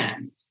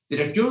understand that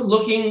if you're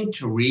looking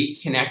to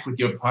reconnect with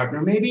your partner,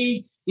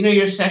 maybe,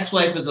 your sex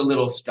life is a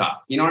little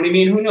stuck. You know what I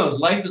mean? Who knows?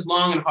 Life is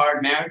long and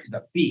hard. Marriage is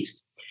a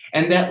beast.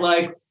 And that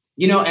my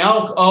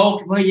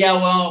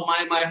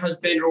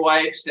husband or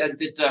wife said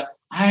that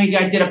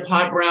I did a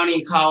pot brownie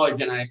in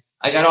college and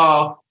I got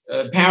all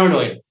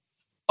paranoid.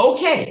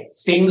 Okay,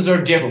 things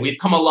are different. We've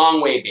come a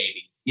long way,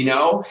 baby.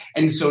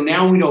 And so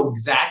now we know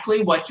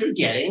exactly what you're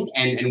getting,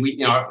 and we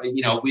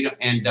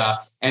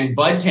and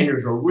bud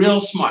tenders are real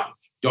smart.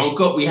 Don't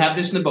go. We have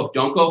this in the book.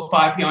 Don't go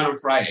 5 p.m. on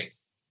Friday.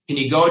 Can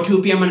you go at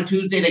 2 p.m. on a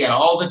Tuesday? They got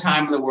all the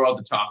time in the world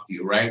to talk to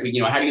you, right?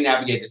 How do you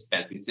navigate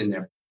dispensary? It's in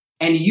there,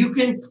 and you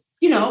can,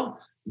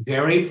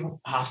 very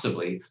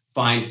possibly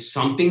find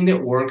something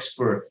that works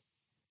for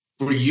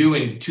for you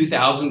in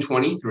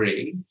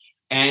 2023.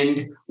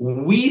 And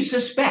we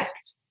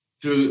suspect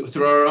through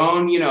our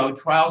own,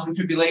 trials and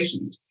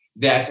tribulations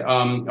that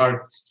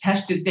are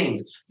tested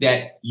things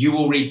that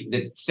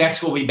that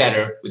sex will be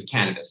better with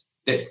cannabis,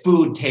 that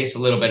food tastes a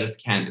little better with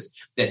cannabis,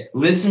 that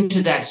listen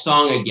to that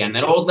song again,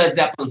 that old Led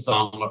Zeppelin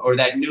song or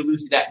that new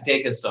Lucy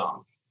Dacus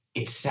song.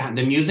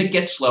 The music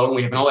gets slower. And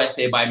we have an whole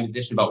essay by a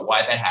musician about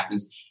why that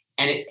happens.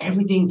 And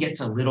everything gets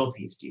a little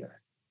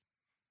tastier.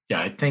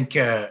 Yeah, I think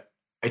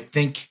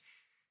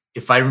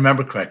if I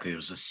remember correctly, there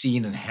was a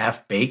scene in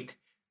Half Baked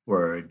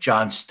where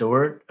Jon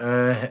Stewart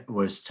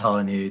was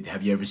telling you,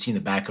 have you ever seen the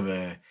back of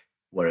a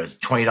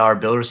 $20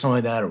 bill or something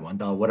like that, or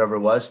 $1, whatever it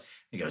was?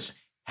 He goes,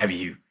 have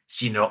you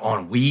seen it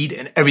on weed?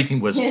 And everything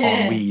was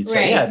on weed. So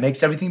yeah, it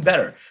makes everything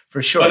better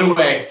for sure. By the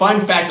way,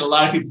 fun fact, a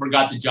lot of people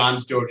forgot that Jon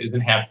Stewart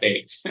isn't Half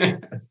Baked.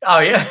 Oh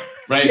yeah.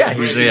 Right. Yeah,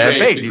 usually Half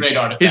Baked. Great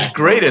artifact. He's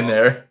great in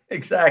there.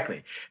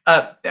 Exactly.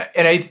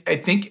 And I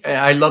think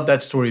I love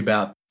that story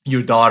about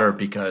your daughter,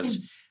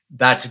 because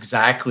that's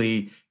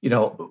exactly,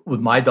 with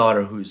my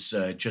daughter, who's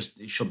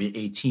she'll be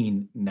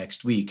 18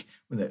 next week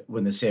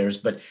when this airs,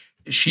 but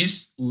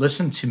she's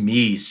listened to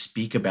me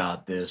speak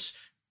about this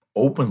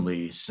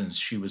openly since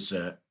she was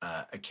a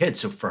kid.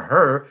 So for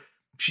her,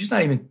 she's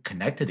not even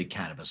connected to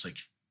cannabis. Like,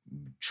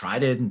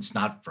 tried it and it's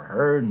not for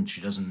her, and she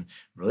doesn't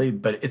really,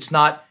 but it's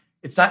not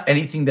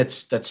anything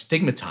that's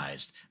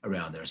stigmatized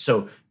around there.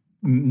 So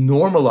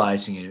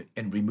normalizing it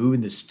and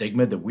removing the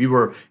stigma that we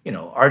were,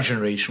 our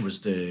generation was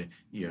the,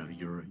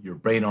 your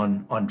brain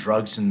on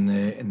drugs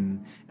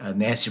and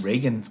Nancy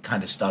Reagan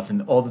kind of stuff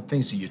and all the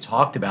things that you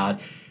talked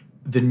about.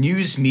 The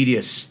news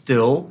media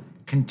still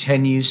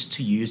continues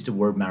to use the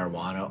word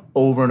marijuana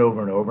over and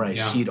over and over. And I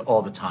see it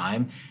all the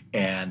time.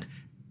 And,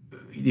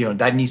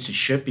 that needs to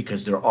shift,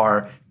 because there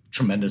are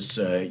tremendous,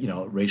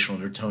 racial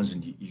undertones,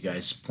 and you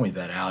guys point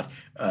that out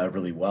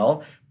really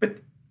well. But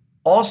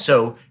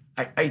also,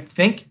 I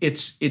think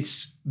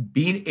it's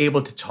being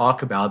able to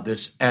talk about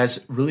this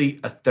as really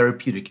a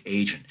therapeutic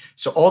agent.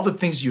 So all the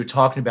things you're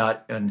talking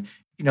about, and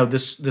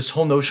this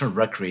whole notion of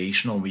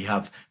recreational,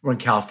 we're in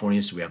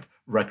California, so we have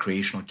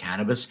recreational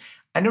cannabis.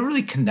 I never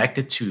really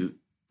connected to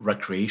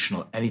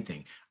recreational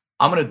anything.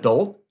 I'm an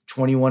adult,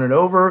 21 and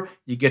over,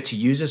 you get to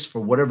use this for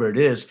whatever it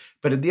is.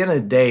 But at the end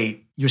of the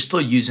day, you're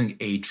still using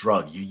a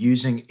drug. You're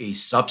using a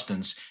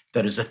substance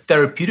that is a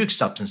therapeutic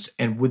substance.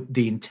 And with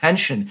the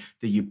intention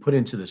that you put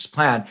into this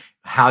plan,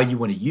 how you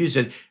want to use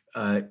it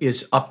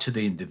is up to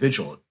the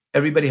individual.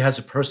 Everybody has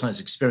a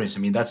personalized experience.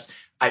 I mean,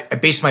 I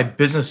base my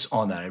business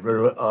on that. I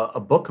wrote a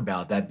book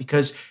about that,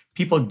 because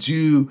people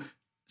do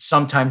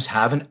sometimes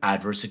have an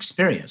adverse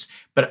experience.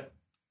 But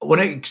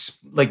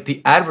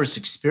the adverse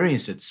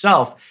experience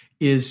itself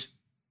is,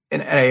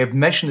 and I have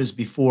mentioned this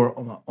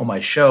before on my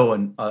show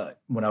and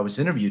when I was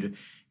interviewed,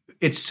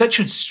 it's such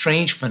a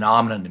strange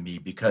phenomenon to me,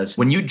 because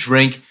when you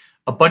drink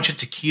a bunch of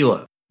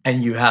tequila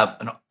and you have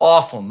an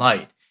awful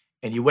night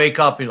and you wake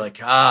up, you're like,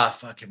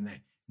 fucking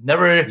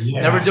never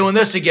doing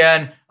this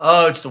again.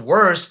 Oh, it's the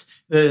worst.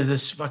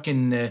 This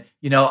fucking,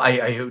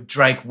 I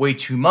drank way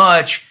too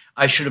much.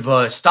 I should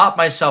have stopped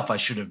myself. I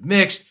should have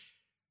mixed.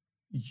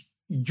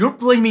 You're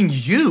blaming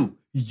you.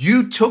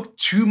 You took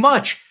too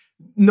much.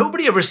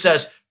 Nobody ever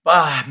says,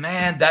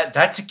 man,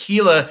 that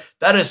tequila,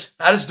 that is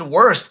the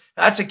worst.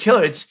 That's a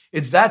killer.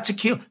 It's that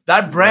tequila,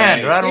 that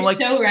brand. Right. Or I don't You're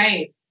so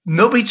right.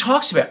 Nobody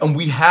talks about it. And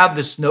we have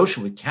this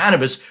notion with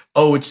cannabis,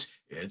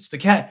 it's the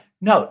cat.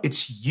 No,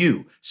 it's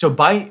you. So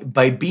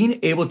by being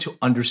able to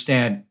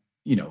understand,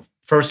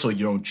 first of all,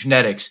 your own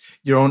genetics,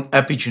 your own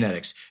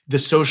epigenetics, the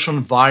social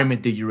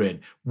environment that you're in,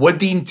 what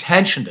the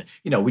intention that,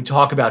 we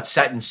talk about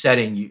set and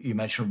setting. You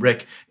mentioned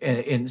Rick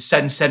and set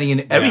and setting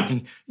and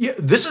everything. Yeah,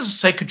 this is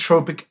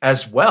psychotropic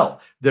as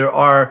well. There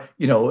are,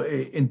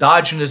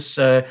 endogenous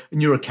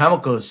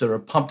neurochemicals that are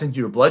pumped into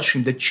your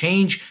bloodstream that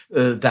change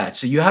that.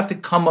 So you have to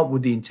come up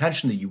with the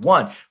intention that you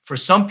want. For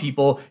some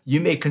people, you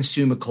may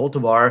consume a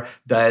cultivar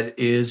that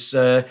is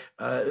that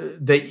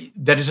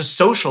is a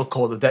social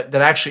cultivar that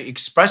actually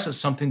expresses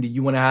something that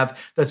you want to have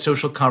that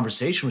social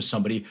conversation with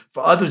somebody.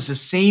 For others, the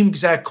same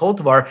exact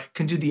cultivar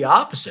can do the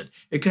opposite.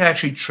 It can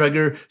actually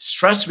trigger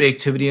stress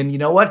reactivity and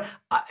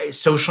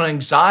social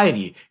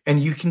anxiety.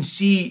 And you can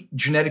see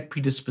genetic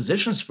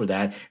predispositions for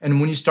that. And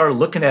when you start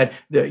looking at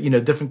the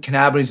different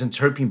cannabinoids and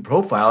terpene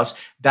profiles,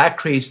 that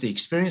creates the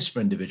experience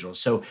for individuals.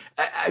 So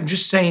I'm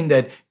just saying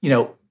that,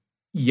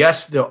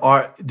 yes,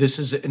 this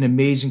is an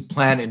amazing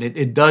plan, and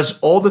it does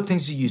all the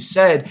things that you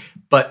said,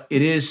 but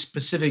it is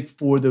specific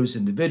for those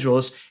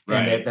individuals.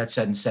 Right. And that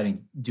set and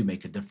setting do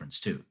make a difference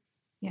too.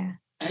 Yeah.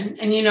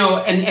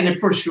 And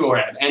for sure.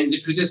 And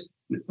for this,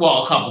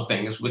 a couple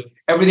things. With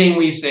everything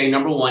we say,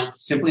 number one,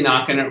 it's simply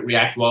not going to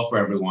react well for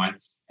everyone.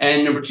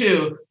 And number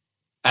two,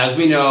 as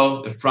we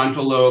know, the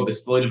frontal lobe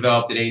is fully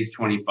developed at age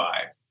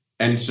 25.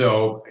 And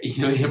so,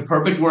 in a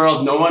perfect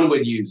world, no one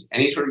would use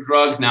any sort of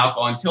drugs and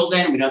alcohol. Until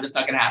then, we know that's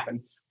not going to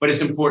happen. But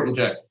it's important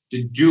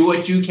to do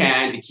what you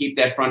can to keep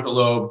that frontal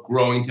lobe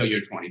growing until you're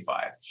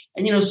 25.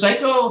 And,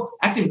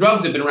 psychoactive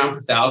drugs have been around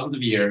for thousands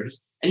of years.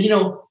 And,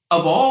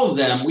 of all of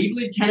them, we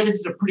believe cannabis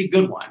is a pretty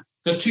good one.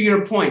 Because to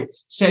your point,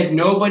 said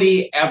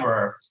nobody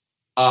ever,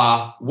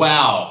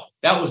 wow,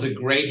 that was a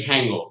great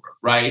hangover,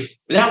 right?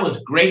 That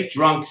was great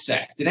drunk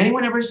sex. Did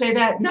anyone ever say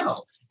that?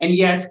 No. And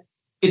yet,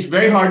 it's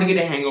very hard to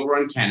get a hangover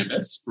on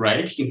cannabis,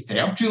 right? You can stay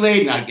up too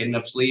late, not get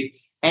enough sleep.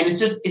 And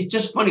it's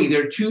just funny.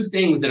 There are two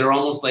things that are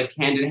almost like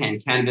hand in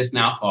hand, cannabis and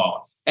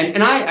alcohol.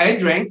 And I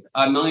drink.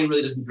 Melanie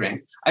really doesn't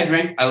drink. I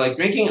like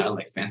drinking. I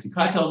like fancy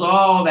cocktails,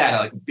 all that. I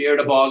like a beer at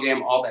a ball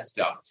game, all that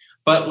stuff.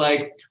 But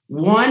like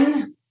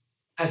one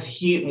has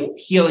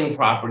healing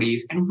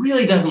properties and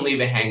really doesn't leave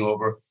a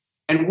hangover.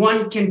 And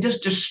one can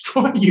just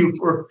destroy you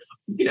for,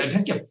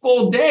 take a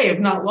full day, if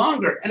not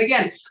longer. And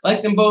again, I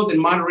like them both in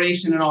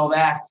moderation and all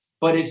that.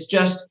 But it's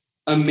just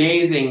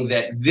amazing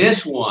that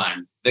this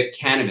one, that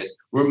cannabis,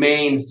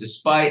 remains,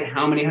 despite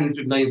how many hundreds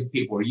of millions of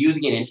people are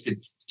using and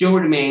interested, still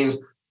remains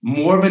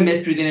more of a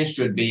mystery than it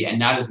should be and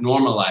not as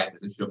normalized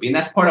as it should be. And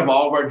that's part of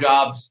all of our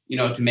jobs,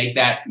 to make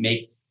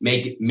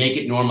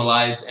it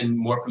normalized and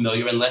more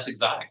familiar and less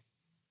exotic.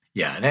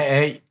 Yeah,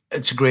 and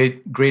it's a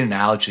great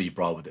analogy you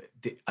brought with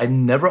it. I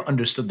never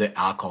understood the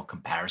alcohol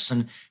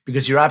comparison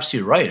because you're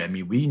absolutely right. I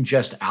mean, we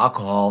ingest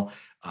alcohol,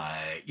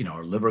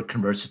 our liver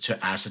converts it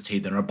to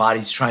acetate, then our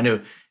body's trying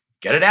to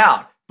get it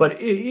out.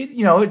 But it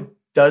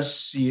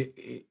does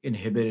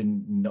inhibit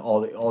and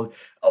all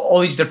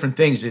these different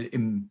things. It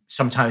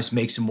sometimes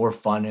makes it more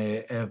fun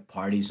at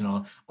parties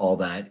and all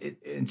that.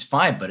 It's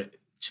fine, but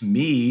to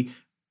me,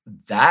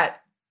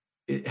 that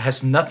it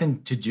has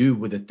nothing to do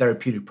with the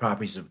therapeutic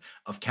properties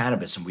of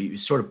cannabis, and we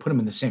sort of put them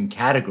in the same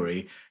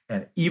category.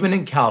 And even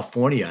in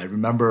California, I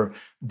remember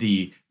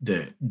the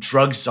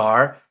drug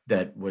czar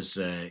that was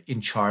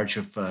in charge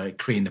of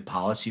creating the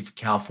policy for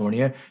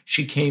California.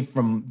 She came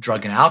from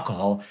drug and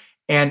alcohol,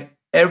 and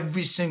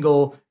every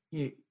single,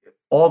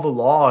 all the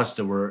laws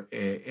that were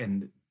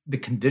and the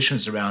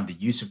conditions around the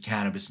use of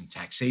cannabis and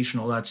taxation,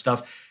 all that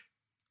stuff,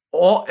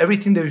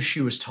 everything that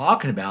she was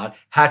talking about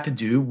had to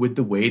do with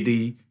the way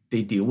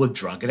they deal with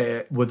drug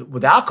and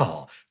with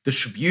alcohol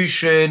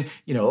distribution,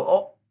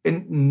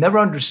 and never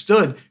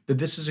understood that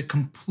this is a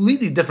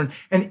completely different,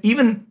 and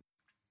even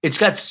it's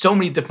got so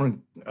many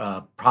different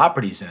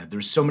properties in it.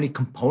 There's so many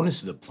components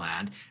to the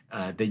plant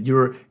that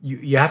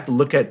you have to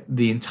look at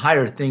the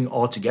entire thing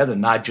altogether,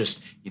 not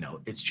just,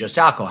 it's just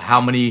alcohol.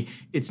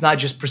 It's not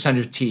just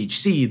percentage of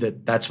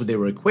THC that's what they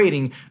were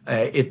equating.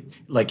 It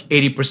like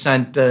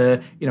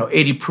 80%,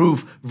 80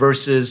 proof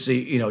versus,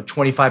 25%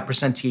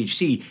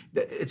 THC.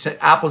 It's an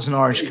apples and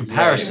orange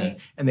comparison,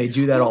 and they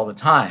do that all the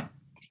time.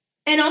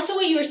 And also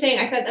what you were saying,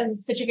 I thought that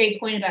was such a great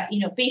point about,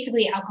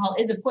 basically alcohol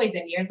is a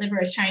poison. Your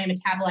liver is trying to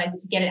metabolize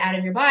it to get it out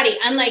of your body.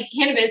 Unlike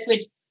cannabis,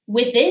 which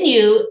within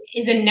you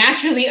is a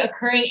naturally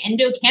occurring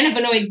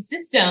endocannabinoid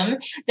system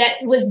that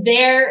was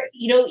there,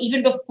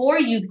 even before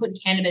you put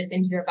cannabis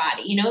into your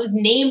body. It was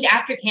named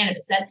after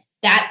cannabis.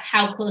 That's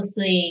how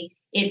closely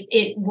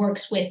it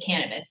works with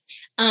cannabis.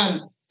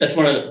 That's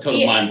one of the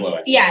total mind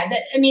blowing. Yeah.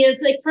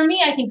 It's like, for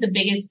me, I think the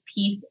biggest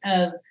piece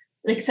of,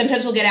 like,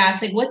 sometimes we'll get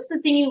asked, like, what's the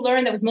thing you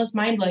learned that was most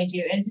mind-blowing to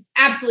you? And it's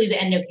absolutely the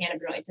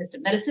endocannabinoid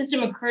system, that a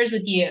system occurs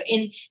with you,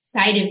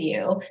 inside of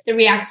you, that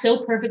reacts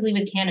so perfectly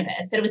with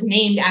cannabis that it was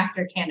named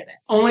after cannabis.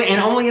 Only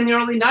in the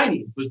early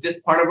 90s was this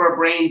part of our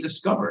brain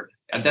discovered.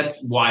 That's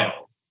wild.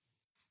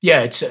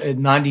 Yeah, it's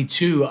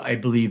 92, I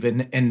believe.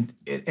 And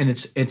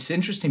it's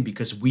interesting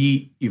because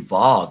we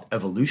evolved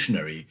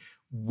evolutionary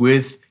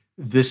with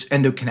this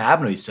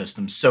endocannabinoid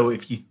system. So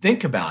if you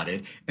think about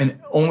it,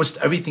 and almost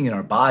everything in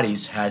our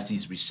bodies has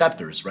these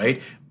receptors,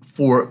 right?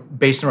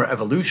 Based on our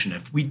evolution.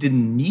 If we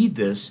didn't need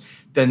this,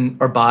 then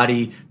our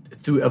body,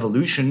 through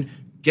evolution,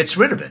 gets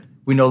rid of it.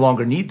 We no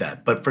longer need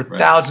that. But for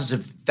thousands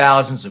of,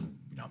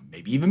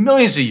 maybe even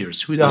millions of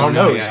years, who the hell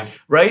knows,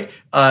 right?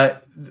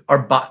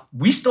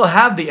 We still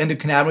have the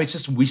endocannabinoid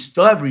system. We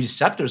still have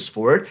receptors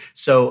for it.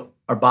 So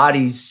our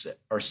bodies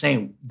are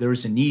saying there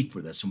is a need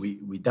for this, and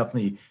we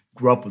definitely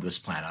grew up with this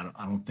plant.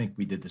 I don't think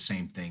we did the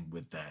same thing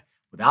with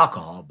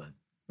alcohol, but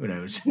who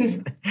knows?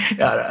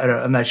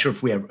 I'm not sure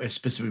if we have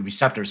specific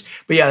receptors.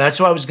 But yeah, that's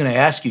what I was going to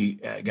ask you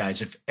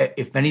guys.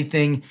 If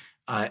anything,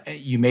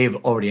 you may have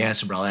already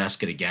answered, but I'll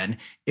ask it again.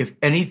 If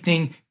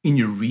anything in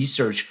your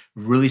research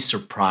really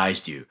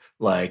surprised you,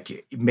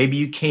 like maybe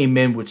you came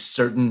in with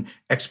certain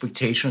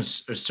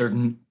expectations or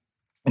certain,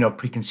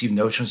 preconceived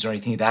notions or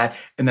anything like that,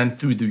 and then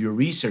through your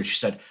research, you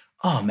said,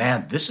 oh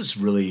man, this is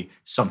really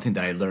something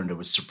that I learned that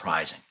was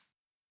surprising.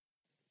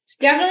 It's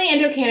definitely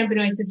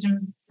endocannabinoid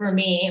system for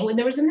me. When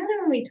there was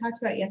another one we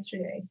talked about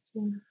yesterday.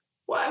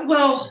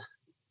 Well,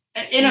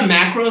 in a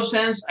macro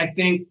sense, I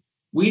think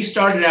we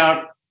started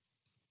out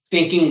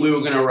thinking we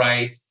were going to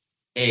write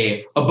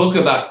a book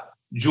about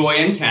joy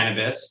in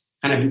cannabis,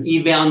 kind of an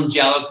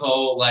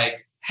evangelical,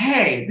 like,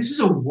 hey, this is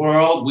a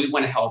world we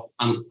want to help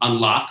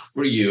unlock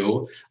for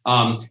you,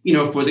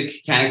 for the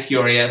kind of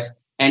curious,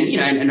 and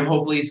and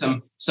hopefully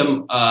some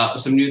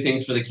new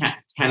things for the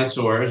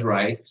connoisseurs,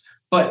 right?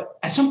 But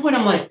at some point,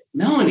 I'm like,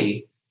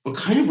 Melanie, we're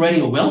kind of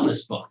writing a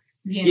wellness book.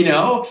 you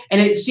know?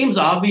 And it seems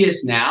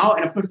obvious now.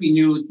 And of course, we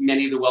knew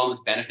many of the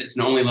wellness benefits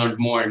and only learned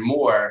more and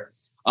more.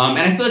 And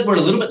I feel like we're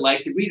a little bit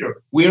like the reader.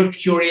 We're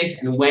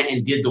curious and went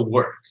and did the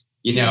work,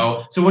 you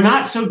know? So we're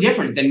not so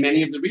different than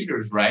many of the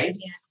readers, right?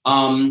 Yeah.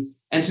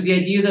 And so the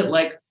idea that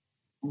like,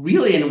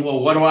 really, and well,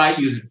 what do I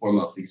use it for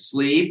mostly?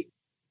 Sleep,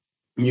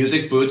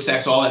 music, food,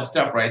 sex, all that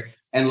stuff, right?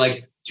 And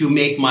like to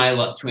make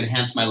to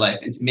enhance my life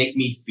and to make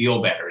me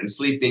feel better, and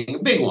sleep being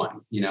a big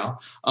one, you know?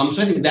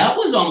 So I think that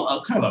was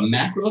a kind of a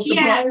macro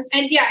surprise. Yeah,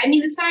 and I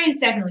mean, the science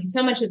definitely,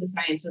 so much of the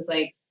science was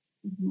like,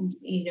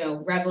 you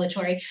know,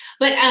 revelatory,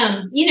 but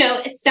you know,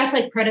 it's stuff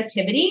like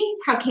productivity,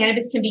 how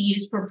cannabis can be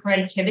used for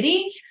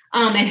productivity,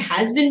 and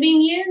has been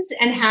being used,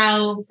 and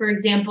how, for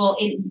example,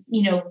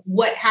 you know,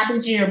 what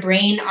happens in your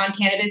brain on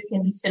cannabis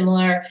can be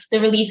similar. The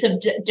release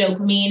of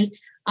dopamine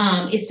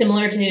is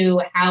similar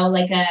to how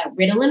like a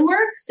Ritalin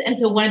works, and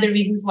so one of the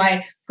reasons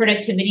why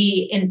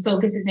productivity and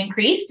focus is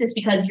increased is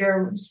because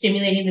you're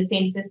stimulating the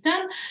same system.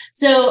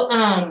 So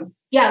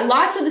yeah,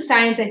 lots of the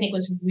science I think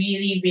was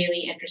really,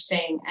 really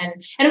interesting.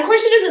 And of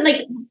course it isn't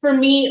like, for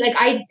me, like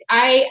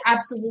I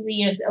absolutely,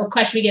 you know, a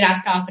question we get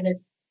asked often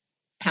is,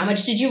 how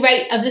much did you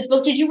write of this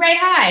book? Did you write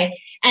high?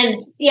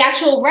 And the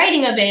actual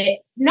writing of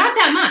it, not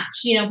that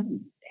much, you know,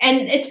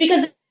 and it's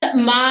because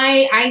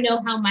I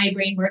know how my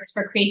brain works.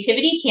 For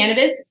creativity,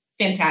 cannabis,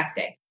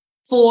 fantastic.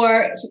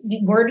 For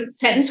word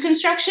sentence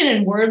construction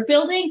and word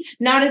building,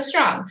 not as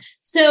strong.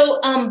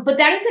 So, but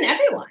that isn't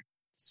everyone.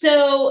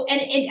 So,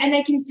 and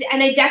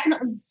I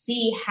definitely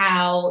see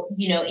how,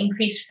 you know,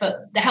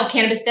 how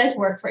cannabis does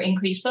work for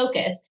increased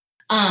focus.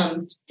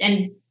 And,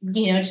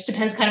 you know, it just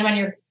depends kind of on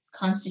your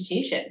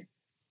constitution.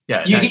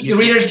 Yeah, the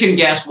readers can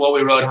guess what we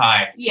wrote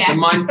high. Yeah.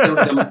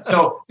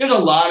 So there's a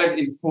lot of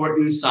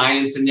important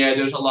science in there.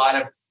 There's a lot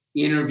of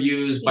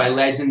interviews by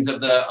legends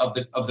of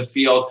the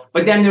field.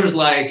 But then there's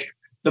like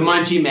the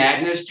Munchie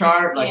Madness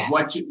chart, like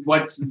because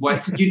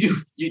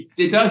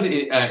it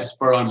does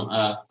spur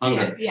on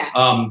hunger.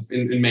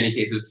 In many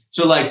cases.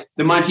 So like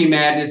the Munchie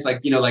Madness, like,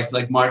 you know,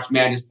 like March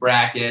Madness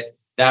bracket,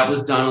 that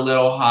was done a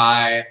little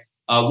high.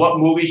 What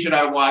movie should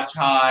I watch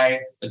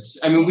high?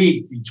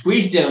 We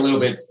tweaked it a little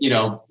bit, you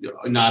know,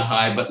 not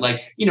high, but like,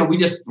 you know, we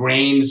just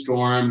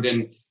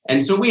brainstormed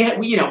and so we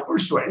you know, for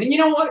sure. And you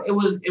know what? It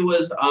was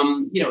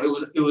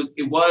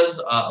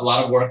a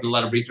lot of work and a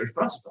lot of research,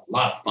 but also a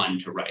lot of fun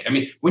to write. I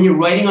mean, when you're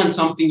writing on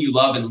something you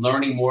love and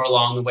learning more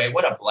along the way,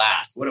 what a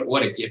blast!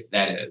 What a gift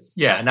that is.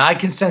 Yeah, and I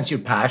can sense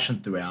your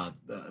passion throughout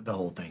the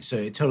whole thing, so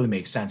it totally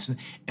makes sense. And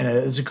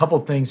there's a couple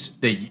of things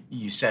that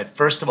you said.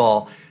 First of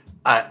all,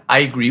 I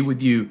agree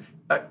with you.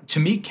 To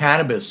me,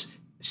 cannabis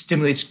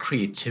stimulates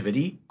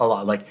creativity a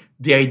lot. Like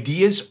the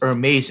ideas are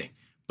amazing.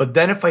 But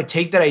then if I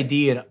take that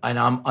idea and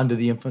I'm under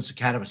the influence of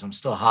cannabis, I'm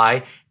still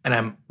high and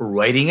I'm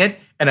writing it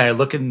and I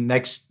look at the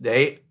next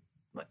day,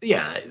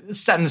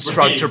 sentence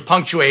structure,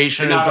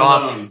 punctuation is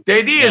off. The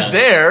idea is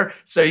there.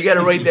 So you got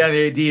to write down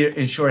the idea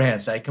in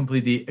shorthand. So I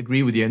completely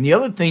agree with you. And the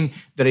other thing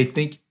that I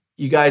think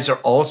you guys are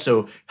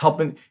also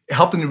helping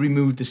to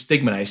remove the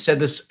stigma. And I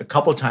said this a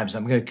couple of times.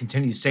 I'm going to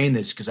continue saying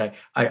this because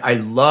I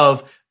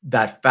love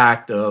that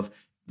fact of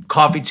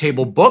coffee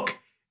table book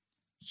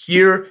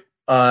here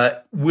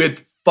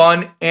with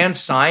fun and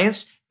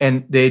science.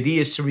 And the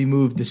idea is to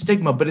remove the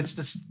stigma, but it's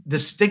the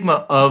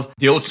stigma of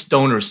the old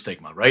stoner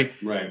stigma, right?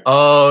 Right.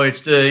 Oh,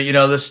 it's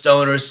the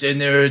stoner sitting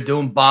there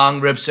doing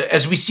bong rips,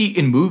 as we see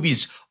in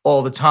movies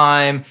all the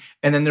time.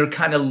 And then they're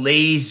kind of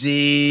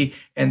lazy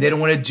and they don't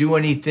want to do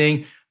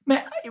anything.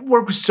 Man, I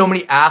work with so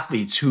many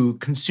athletes who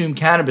consume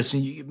cannabis,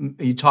 and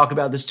you talk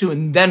about this too,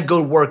 and then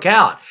go work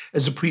out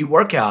as a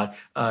pre-workout,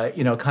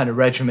 kind of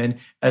regimen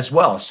as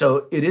well.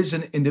 So it is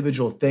an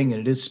individual thing,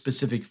 and it is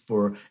specific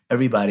for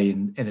everybody,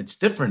 and it's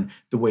different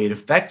the way it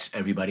affects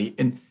everybody.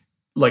 And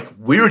like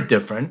we're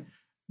different.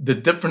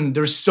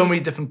 There's so many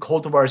different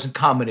cultivars and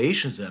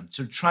combinations of them.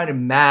 So trying to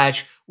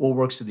match what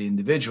works to the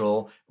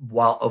individual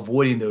while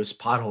avoiding those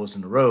potholes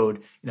in the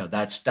road,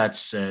 that's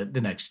the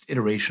next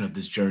iteration of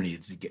this journey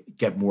to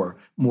get more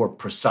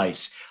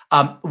precise.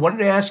 I wanted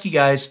to ask you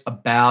guys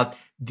about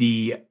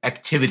the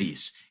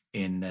activities.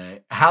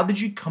 How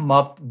did you come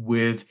up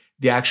with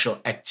the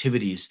actual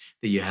activities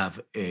that you have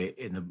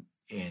in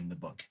the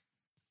book?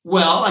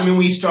 Well,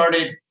 we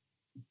started,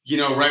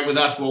 right with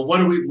us. Well,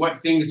 what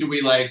things do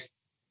we like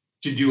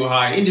to do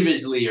high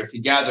individually or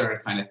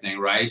together kind of thing,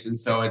 right? And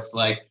so it's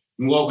like,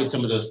 what were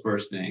some of those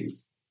first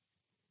things?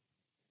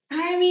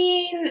 God,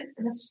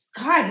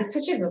 it's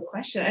such a good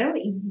question.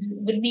 It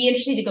would be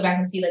interesting to go back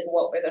and see like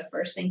what were the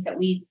first things that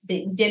we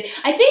did.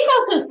 I think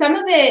also some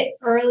of it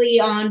early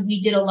on, we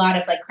did a lot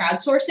of like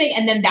crowdsourcing,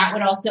 and then that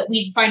would also,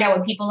 we'd find out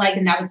what people like,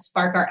 and that would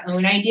spark our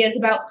own ideas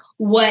about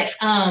what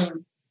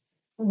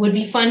would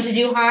be fun to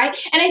do high. And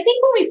I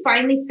think when we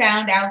finally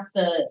figured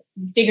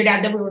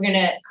out that we were going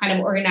to kind of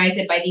organize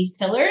it by these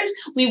pillars,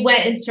 we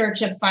went in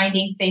search of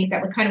finding things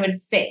that would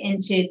fit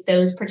into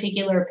those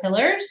particular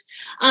pillars.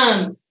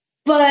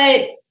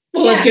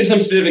 Let's give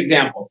some specific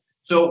example.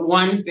 So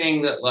one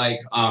thing that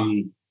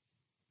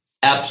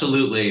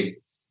absolutely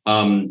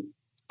doing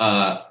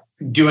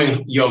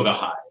yoga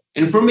high,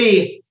 And for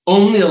me,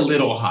 only a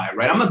little high,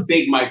 right? I'm a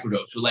big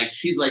microdoser. Like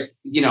she's like,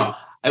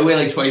 I weigh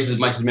like twice as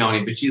much as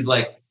Melanie, but she's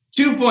like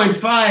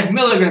 2.5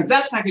 milligrams.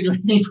 That's not gonna do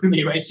anything for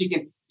me, right? She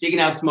can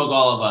outsmoke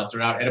all of us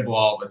or out edible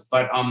all of us.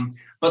 But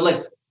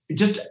like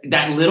just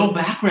that little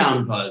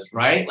background buzz,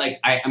 right? Like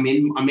I'm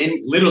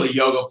in literally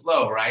yoga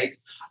flow, right?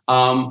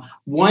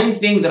 One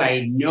thing that I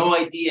had no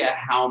idea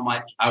how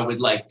much I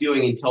would like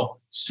doing until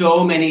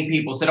so many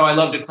people said, "Oh, I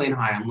love to clean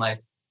high." I'm like,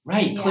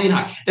 right, clean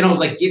high. Then I was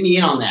like, get me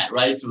in on that,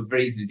 right? So it was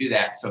very easy to do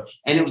that. So,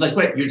 and it was like,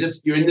 great,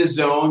 you're in the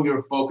zone,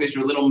 you're focused,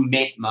 you're a little,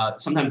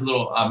 sometimes a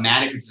little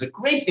manic, which is a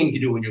great thing to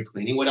do when you're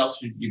cleaning. What else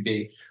should you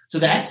be? So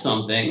that's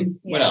something.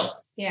 Yeah. What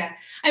else? Yeah.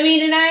 I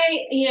mean,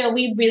 and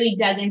we really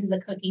dug into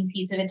the cooking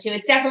piece of it too.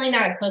 It's definitely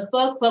not a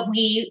cookbook, but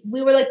we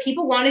were like,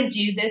 people want to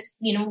do this,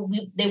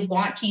 they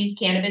want to use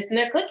cannabis in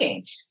their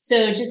cooking.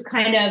 So just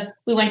kind of,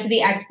 we went to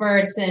the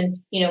experts and,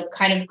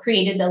 kind of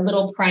created the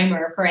little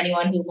primer for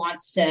anyone who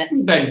wants to.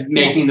 But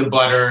making the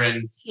butter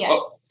and,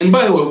 and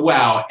by the way,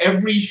 wow,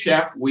 every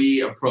chef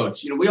we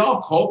approached, we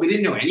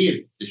didn't know any of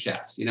the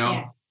chefs,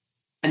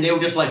 and they were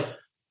just like,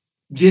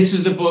 this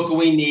is the book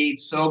we need.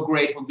 So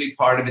grateful to be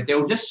part of it. They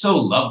were just so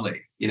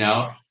lovely,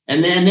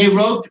 and then they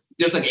wrote,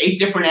 there's like 8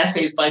 different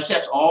essays by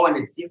chefs, all in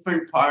a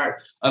different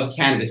part of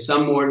cannabis,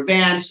 some more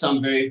advanced,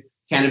 some very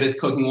cannabis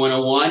cooking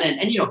 101. And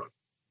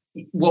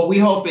what we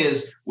hope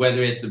is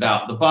whether it's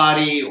about the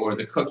body or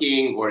the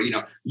cooking or,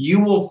 you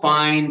will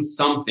find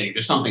something.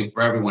 There's something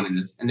for everyone in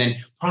this, and then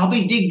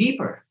probably dig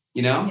deeper,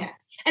 Yeah.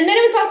 And then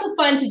it was also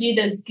fun to do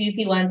those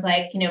goofy ones,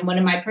 like, one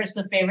of my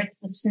personal favorites,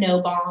 the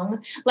snow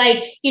bong. Like,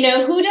 who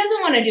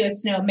doesnn't want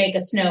to make a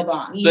snow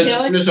bong?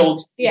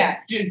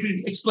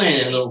 Explain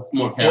it a little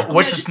more carefully.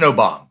 What's a snow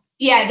bong?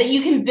 Yeah, that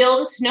you can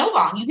build a snow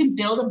bong. You can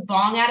build a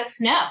bong out of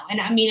snow.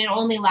 And I mean, it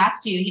only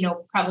lasts you,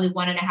 probably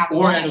 1.5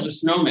 or out of a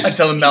snowman.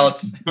 Until it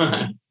melts.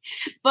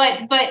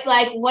 But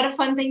like, what a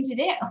fun thing to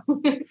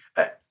do.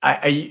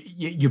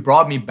 You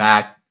brought me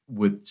back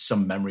with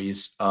some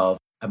memories of,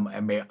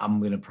 I'm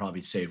going to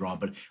probably say it wrong,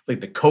 but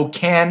like the Coke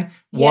can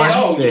one.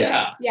 Oh,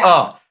 yeah.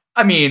 Oh,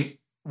 I mean,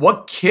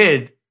 what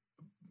kid,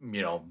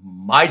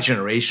 my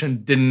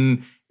generation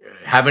didn't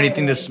have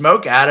anything to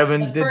smoke out of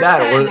and did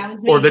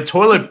that, or the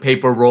toilet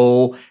paper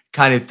roll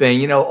kind of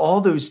thing.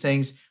 All those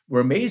things were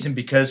amazing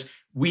because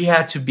we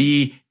had to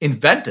be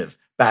inventive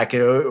back,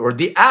 or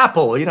the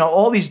apple,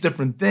 all these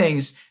different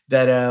things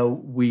that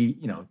we,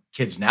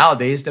 kids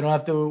nowadays, they don't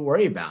have to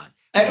worry about.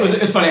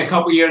 It's funny. A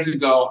couple years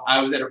ago,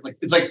 I was at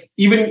it's like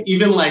even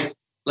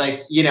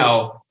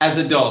as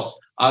adults,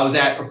 I was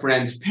at a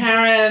friend's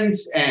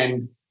parents,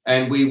 and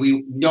we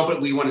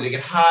wanted to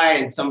get high,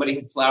 and somebody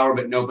had flour,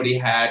 but nobody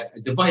had a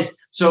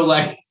device. So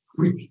like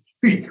we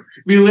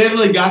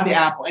literally got the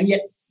apple and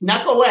yet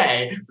snuck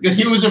away because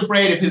he was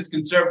afraid of his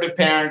conservative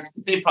parents.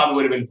 They probably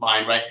would have been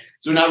fine, right?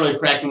 So we're not really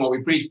practicing what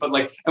we preach, but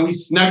and we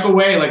snuck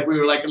away like we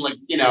were like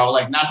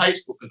not high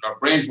school because our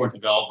brains weren't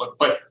developed,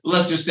 but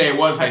let's just say it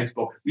was high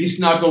school. We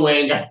snuck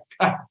away and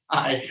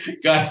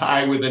got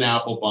high with an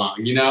apple bong.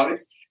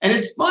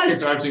 It's fun.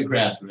 It's arts and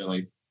crafts,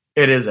 really.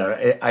 It is.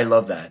 I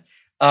love that.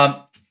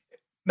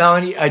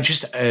 Melanie,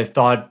 a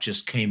thought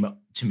just came up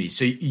to me.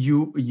 So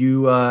you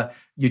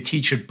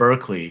teach at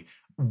Berkeley.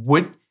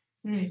 Would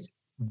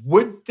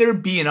there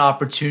be an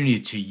opportunity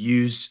to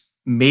use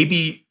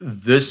maybe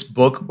this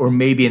book or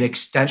maybe an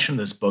extension of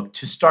this book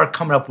to start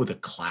coming up with a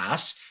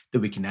class that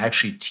we can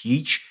actually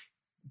teach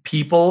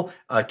people,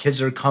 kids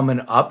that are coming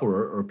up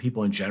or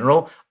people in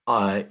general,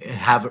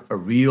 have a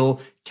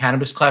real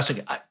cannabis class?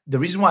 The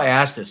reason why I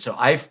asked this, so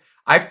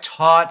I've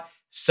taught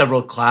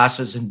several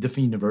classes in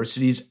different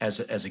universities as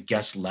a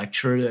guest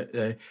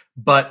lecturer,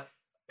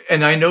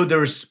 and I know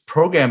there's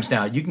programs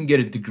now. You can get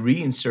a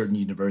degree in certain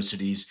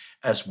universities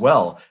as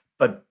well.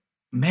 But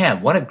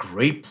man, what a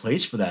great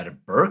place for that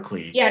at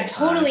Berkeley. Yeah,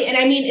 totally. And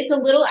I mean, it's a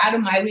little out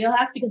of my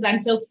wheelhouse because I'm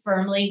so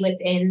firmly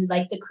within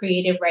like the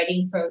creative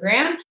writing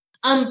program.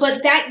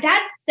 But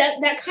that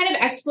kind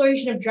of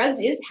exploration of drugs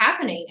is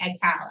happening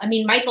at Cal. I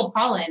mean, Michael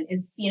Pollan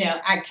is,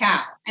 at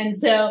Cal. And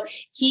so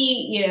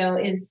he,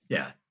 is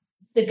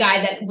the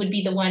guy that would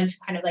be the one to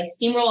kind of like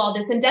steamroll all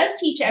this and does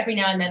teach every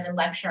now and then and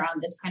lecture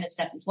on this kind of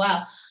stuff as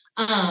well.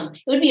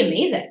 It would be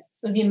amazing.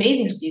 It would be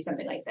amazing to do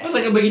something like that.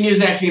 Well, we can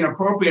use actually an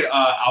appropriate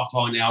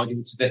alcohol analogy,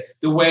 which is that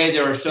the way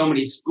there are so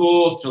many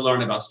schools to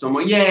learn about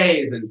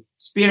sommeliers and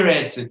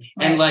spirits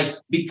and like,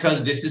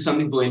 because this is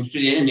something people are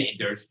interested in, and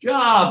there's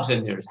jobs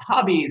and there's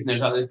hobbies and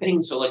there's other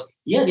things. So like,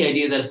 the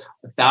idea that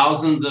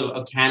thousands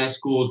of canna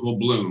schools will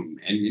bloom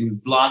and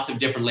in lots of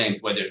different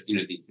lanes, whether it's,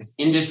 the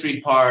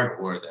industry part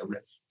or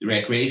the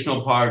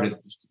recreational part or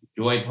the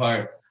joy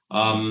part.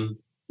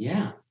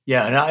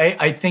 Yeah, and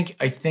I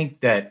think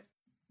that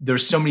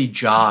there's so many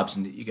jobs,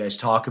 and you guys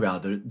talk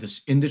about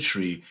this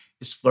industry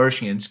is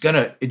flourishing, and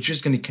it's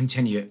just gonna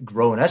continue to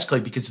grow and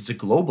escalate because it's a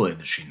global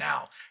industry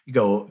now. You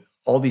go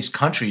all these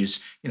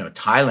countries,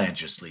 Thailand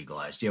just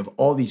legalized. You have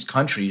all these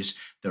countries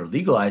that are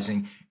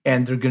legalizing,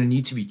 and they're going to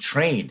need to be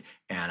trained.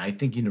 And I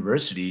think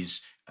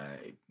universities,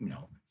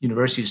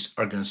 universities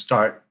are going to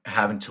start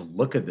having to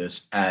look at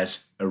this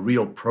as a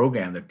real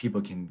program that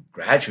people can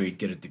graduate,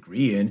 get a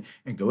degree in,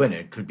 and go in.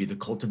 It could be the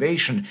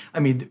cultivation.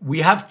 I mean,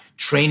 we have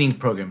training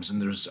programs,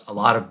 and there's a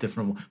lot of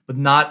different, but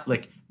not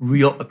like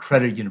real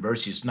accredited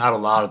universities. Not a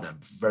lot of them,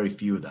 very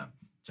few of them.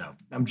 So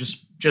I'm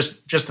just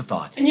a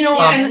thought. And and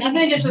I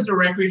think just as a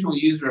recreational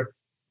user,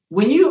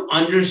 when you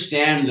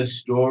understand the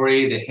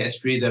story, the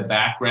history, the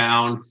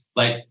background,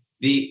 like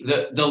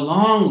the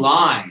long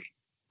line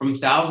from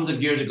thousands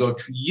of years ago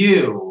to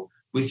you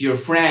with your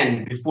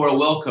friend before a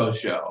Wilco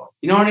show.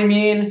 You know what I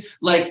mean?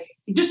 Like,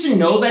 just to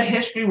know that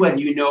history, whether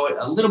you know it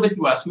a little bit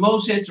through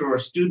osmosis or a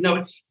student of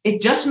it,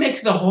 it just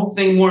makes the whole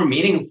thing more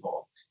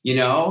meaningful, you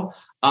know?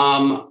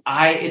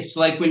 It's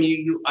like when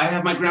I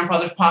have my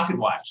grandfather's pocket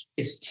watch.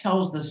 It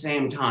tells the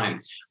same time,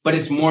 but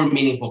it's more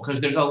meaningful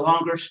because there's a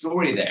longer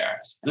story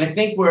there. And I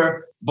think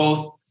we're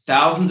both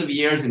thousands of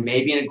years and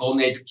maybe in a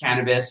golden age of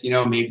cannabis,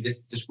 maybe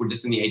we're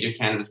just in the age of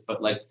cannabis,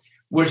 but like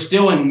we're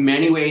still in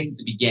many ways at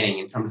the beginning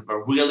in terms of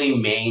a really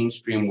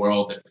mainstream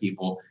world that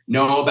people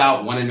know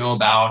about, want to know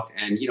about,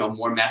 and,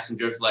 more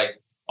messengers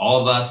like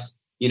all of us,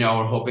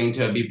 are hoping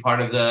to be part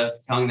of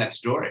telling that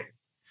story.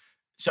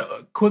 So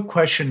a quick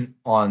question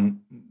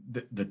on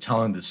the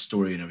telling the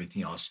story and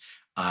everything else.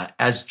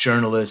 As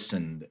journalists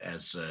and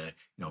as,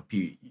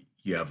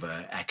 you have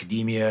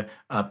academia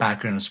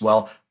background as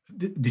well.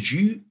 Did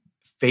you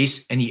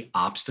face any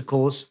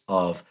obstacles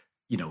of,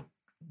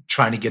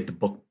 trying to get the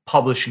book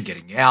published and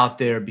getting it out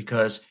there?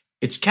 Because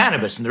it's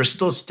cannabis and there's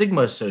still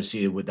stigma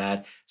associated with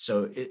that.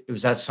 So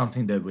was that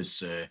something that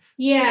was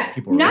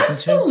people were not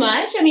so to?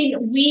 much. I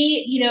mean,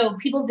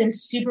 people have been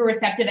super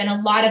receptive and a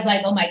lot of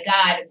like, oh my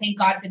God, thank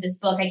God for this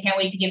book. I can't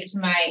wait to give it to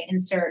my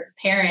insert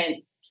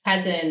parent,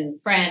 cousin,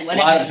 friend,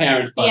 whatever. A lot of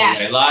parents, by the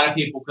way. A lot of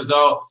people, because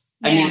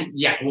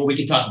we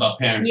can talk about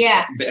parents.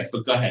 Yeah.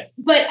 But go ahead.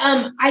 But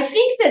I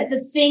think that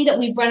the thing that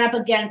we've run up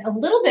against a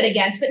little bit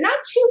against, but not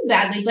too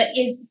badly, but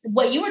is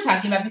what you were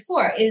talking about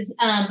before, is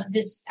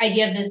this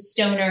idea of this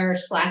stoner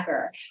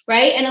slacker,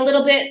 right? And a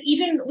little bit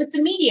even with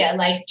the media,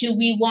 like, do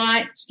we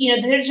want,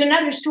 there's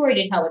another story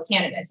to tell with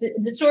cannabis.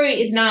 The story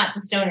is not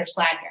the stoner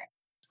slacker.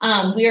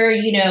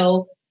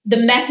 We're, the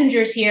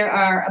messengers here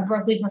are a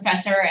Berkeley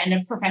professor and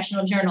a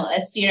professional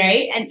journalist,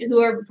 right? And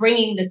who are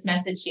bringing this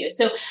message to you.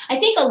 So I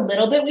think a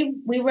little bit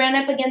we ran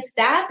up against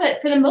that, but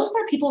for the most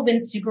part, people have been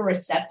super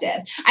receptive.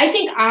 I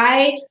think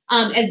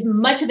as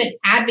much of an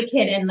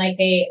advocate and like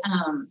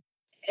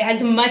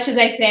as much as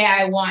I say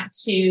I want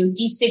to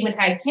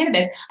destigmatize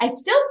cannabis, I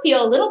still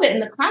feel a little bit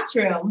in the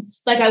classroom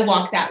like I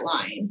walk that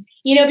line,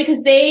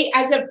 because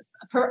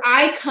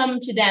I come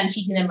to them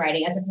teaching them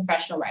writing as a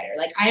professional writer.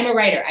 Like, I am a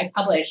writer. I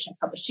publish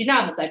 2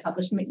 novels. I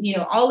publish,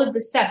 all of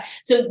this stuff.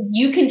 So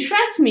you can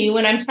trust me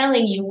when I'm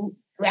telling you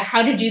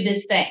how to do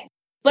this thing.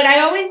 But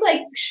I always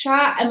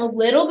I'm a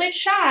little bit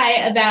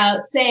shy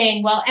about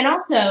saying, well, and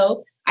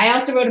also, I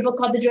also wrote a book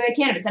called The Joy of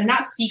Cannabis. I'm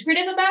not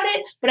secretive about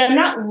it, but I'm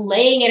not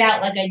laying it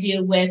out like I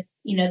do with,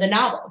 the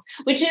novels,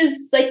 which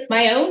is like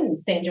my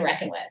own thing to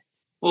reckon with.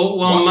 Well,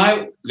 go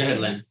ahead,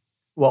 Lynn.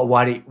 Well,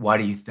 why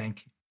do you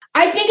think?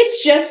 I think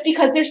it's just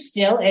because there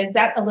still is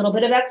a little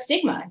bit of that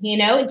stigma,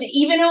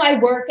 even though I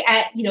work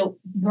at,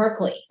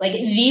 Berkeley, like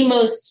the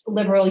most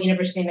liberal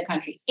university in the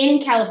country,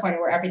 in California,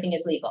 where everything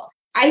is legal.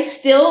 I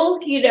still,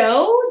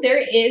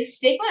 there is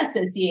stigma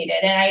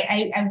associated.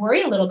 And I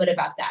worry a little bit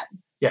about that.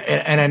 Yeah.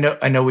 And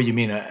I know what you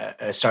mean.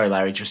 Sorry,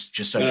 Larry, just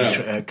so I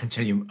can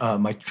continue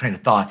my train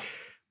of thought.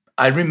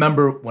 I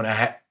remember when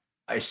I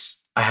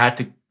had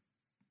to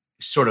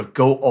sort of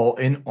go all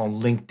in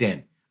on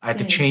LinkedIn. I had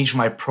to change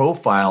my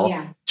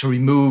profile to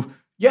remove,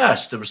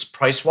 yes, there was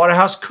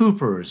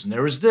PricewaterhouseCoopers and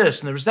there was this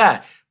and there was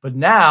that. But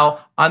now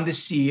I'm the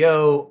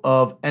CEO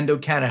of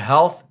EndoCanna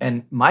Health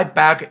and my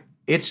back,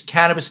 it's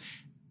cannabis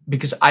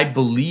because I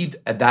believed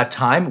at that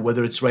time,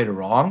 whether it's right or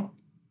wrong,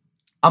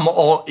 I'm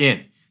all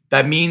in.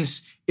 That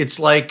means it's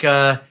like,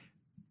 this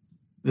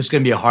is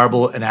going to be a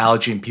horrible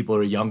analogy and people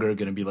who are younger are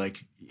going to be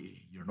like,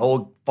 you're an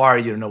old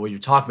fart, you don't know what you're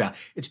talking about.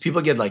 It's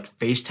people get like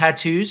face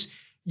tattoos.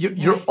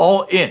 You're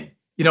all in.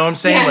 You know what I'm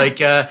saying?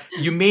 Yeah. Like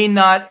you may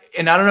not,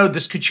 and I don't know,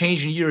 this could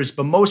change in years,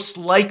 but most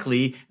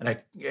likely,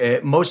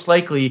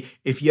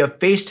 if you have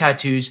face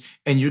tattoos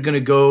and you're going to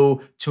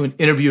go to an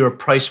interview at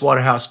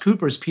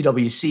PricewaterhouseCoopers,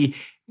 PwC,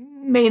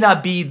 may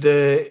not be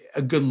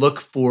a good look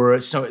for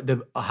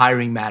the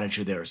hiring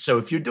manager there. So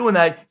if you're doing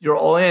that, you're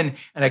all in.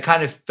 And I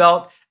kind of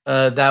felt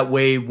that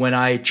way when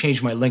I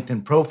changed my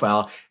LinkedIn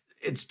profile.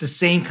 It's the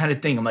same kind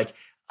of thing. I'm like,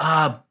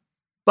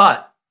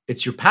 but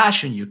it's your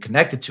passion. You're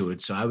connected to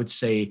it. So I would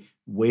say,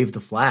 wave the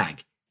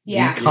flag.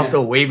 Yeah. Be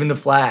comfortable waving the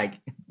flag.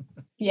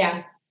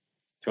 Yeah.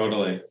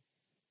 Totally.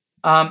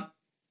 All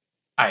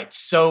right.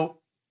 So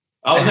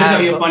I was going to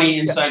tell you a funny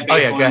inside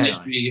baseball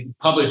industry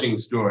publishing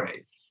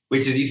story,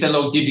 which is you said,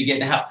 "Look, did you get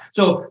to help?"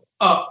 So,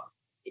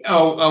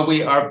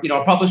 we are,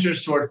 our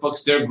publishers source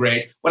books. They're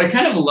great. What I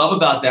kind of love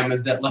about them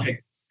is that,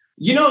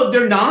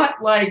 they're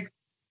not like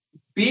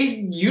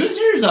big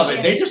users of it.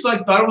 Yeah. They just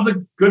like thought it was a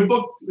good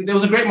book. There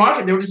was a great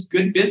market. They were just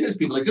good business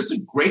people. Like, this is a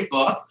great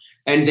book,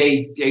 and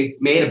they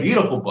made a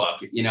beautiful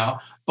book, you know.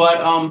 But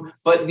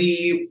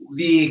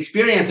the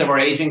experience of our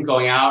agent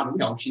going out, you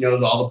know, she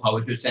knows all the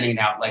publishers sending it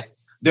out. Like,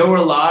 there were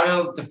a lot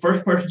of the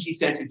first person she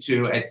sent it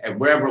to at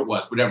wherever it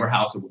was, whatever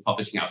house or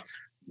publishing house.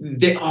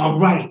 They, oh,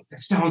 right, that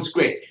sounds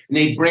great, and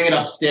they bring it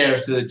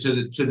upstairs to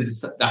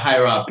the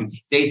higher up, and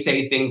they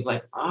say things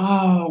like,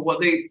 oh, well,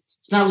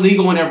 it's not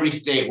legal in every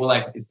state. Well,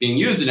 like, it's being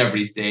used in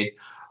every state.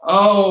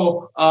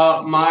 Oh,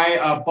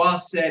 my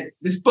boss said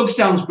this book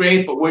sounds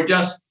great, but we're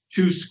just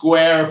too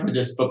square for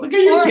this book. Like, are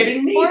you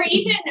kidding me? Or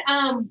even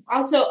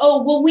also,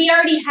 oh, well, we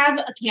already have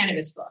a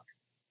cannabis book.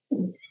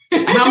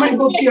 How many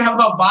books do you have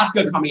about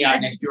vodka coming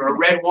out next year, or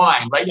red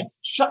wine, right? Yeah,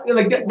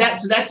 like that.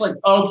 So that's like,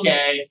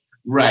 okay.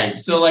 Right.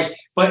 So like,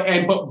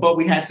 but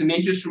we had some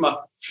interest from a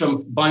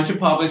bunch of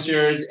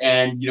publishers,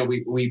 and, you know,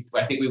 we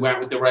I think we went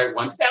with the right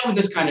ones. That was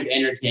just kind of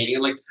entertaining.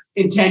 And like,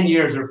 in 10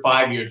 years or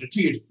 5 years or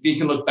 2 years, you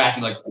can look back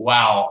and like,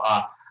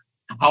 wow,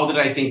 how did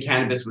I think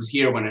cannabis was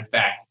here when in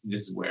fact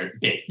this is where it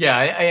did?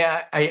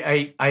 Yeah,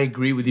 I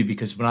agree with you,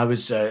 because when I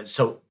was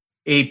so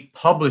a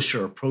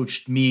publisher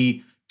approached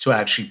me to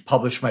actually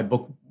publish my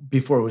book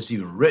before it was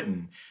even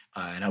written,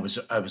 and I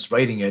was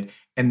writing it,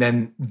 and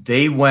then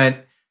they went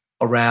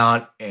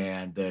around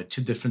and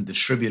to different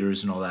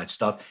distributors and all that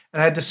stuff,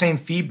 and I had the same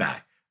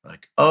feedback,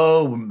 like,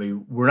 oh,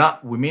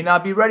 we may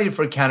not be ready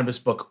for a cannabis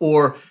book,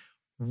 or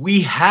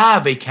we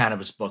have a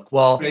cannabis book.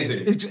 Well,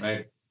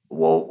 right.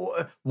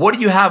 Well, what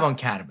do you have on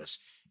cannabis?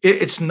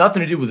 It's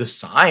nothing to do with the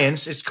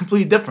science. It's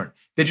completely different.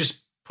 They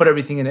just put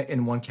everything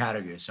in one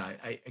category. So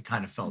I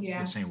kind of felt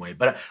the same way.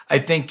 But I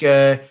think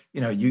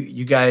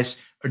you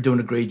guys are doing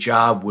a great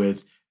job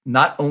with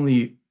not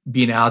only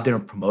being out there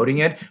and promoting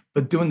it,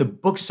 but doing the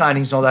book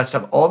signings, all that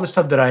stuff, all the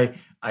stuff that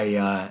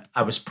I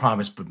was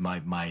promised, but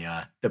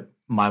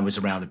mine was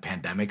around the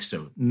pandemic,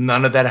 so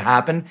none of that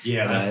happened.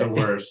 Yeah, that's the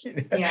worst.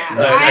 Yeah,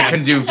 I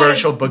can do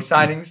virtual book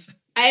signings.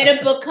 I had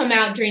a book come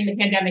out during the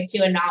pandemic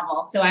too, a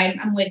novel. So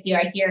I'm with you.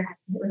 I hear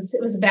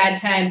it was a bad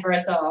time for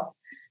us all.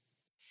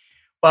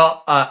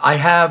 Well, I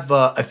have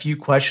a few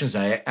questions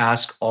I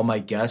ask all my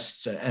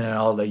guests, and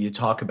I'll let you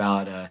talk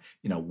about,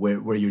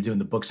 where you're doing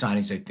the book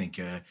signings. I think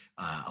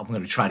I'm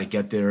going to try to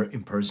get there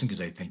in person,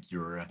 because I think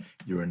you're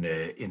in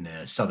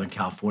the Southern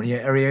California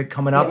area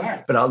coming up.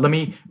 Yeah. But let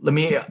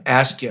me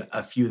ask you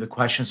a few of the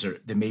questions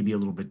that may be a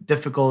little bit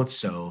difficult.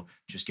 So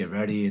just get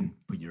ready and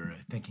put your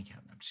thinking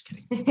cap. I'm just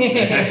kidding.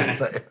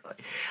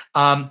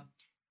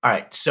 All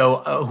right,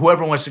 so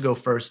whoever wants to go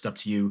first, up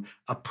to you.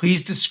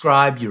 Please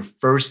describe your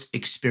first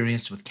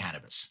experience with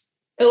cannabis.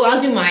 Oh,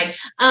 I'll do mine.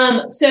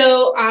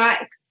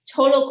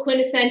 Total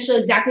quintessential,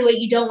 exactly what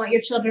you don't want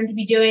your children to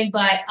be doing,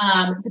 but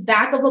the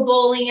back of a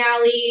bowling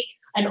alley,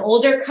 an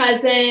older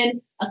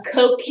cousin, a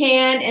Coke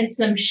can, and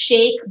some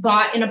shake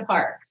bought in a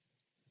park.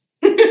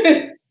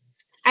 And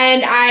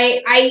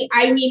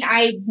I mean,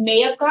 I may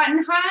have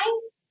gotten high,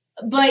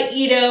 but,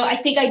 you know, I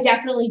think I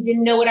definitely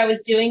didn't know what I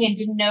was doing and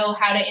didn't know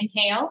how to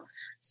inhale.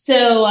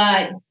 So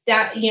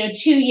that, you know,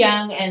 too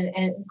young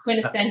and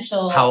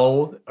quintessential. How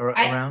old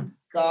around?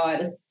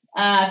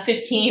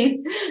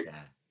 15.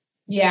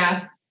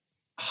 Yeah.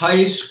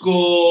 High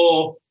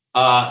school.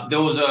 There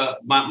was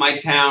my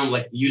town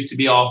like used to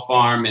be all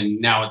farm,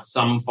 and now it's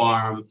some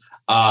farm.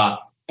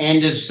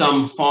 End of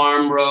some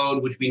farm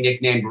road, which we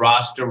nicknamed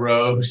Rasta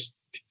Road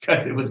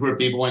because it was where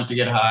people went to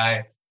get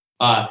high.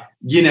 The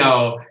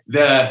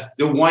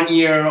 1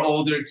 year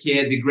older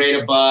kid, the grade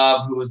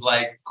above, who was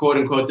like, quote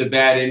unquote, the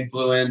bad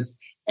influence,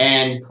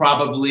 and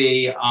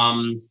probably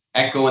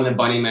Echo and the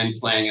Bunnymen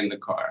playing in the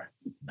car.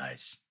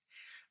 Nice.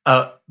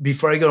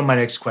 Before I go to my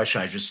next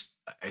question,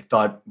 I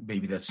thought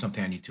maybe that's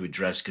something I need to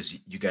address, because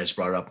you guys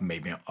brought it up and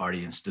maybe our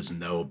audience doesn't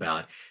know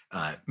about.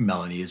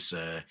 Melanie's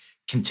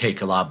can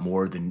take a lot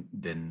more than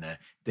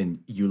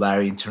you,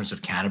 Larry, in terms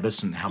of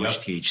cannabis and how much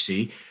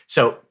THC.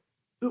 So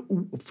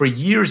for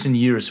years and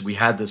years, we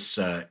had this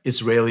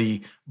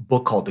Israeli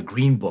book called the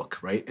Green Book,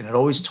 right? And it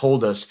always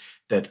told us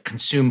that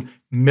consume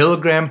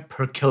milligram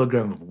per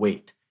kilogram of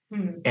weight.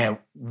 Mm-hmm. And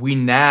we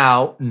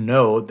now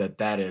know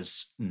that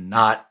is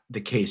not the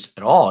case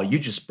at all. You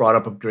just brought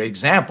up a great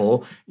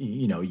example.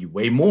 You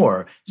weigh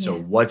more. So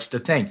what's the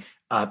thing?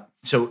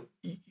 So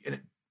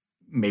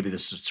maybe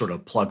this is sort of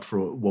a plug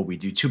for what we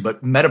do too,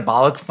 but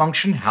metabolic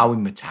function, how we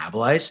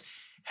metabolize,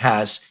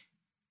 has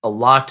a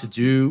lot to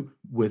do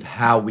with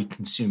how we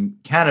consume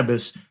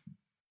cannabis,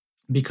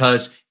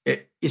 because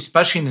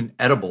especially in an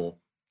edible,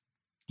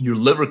 your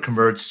liver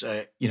converts,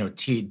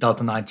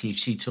 delta 9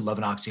 THC to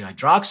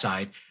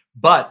 11-oxyhydroxide.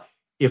 But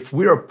if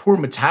we're a poor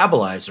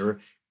metabolizer,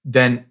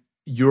 then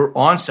your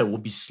onset will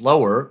be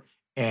slower,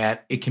 and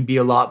it can be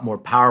a lot more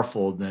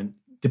powerful than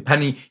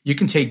you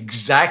can take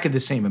exactly the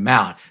same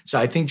amount. So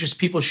I think just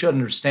people should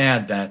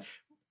understand that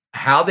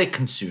how they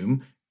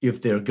consume,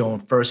 if they're going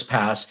first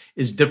pass,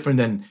 is different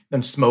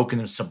than smoke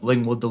and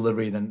sublingual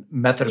delivery. Then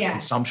method of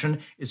consumption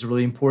is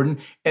really important.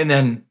 And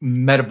then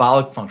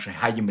metabolic function,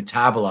 how you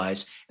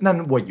metabolize, and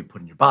then what you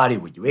put in your body,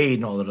 what you ate,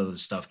 and all that other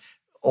stuff.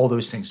 all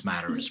those things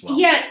matter as well.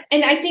 Yeah.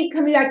 And I think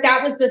coming back,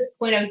 that was the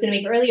point I was going to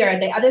make earlier.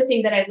 The other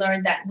thing that I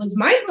learned that was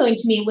mind-blowing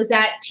to me was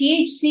that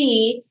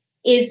THC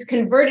is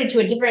converted to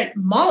a different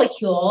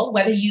molecule,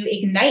 whether you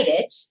ignite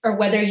it or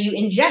whether you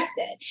ingest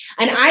it.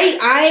 And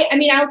I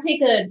mean, I'll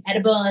take an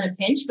edible in a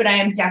pinch, but I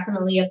am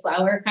definitely a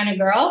flower kind of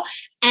girl.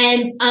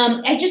 And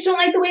I just don't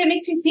like the way it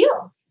makes me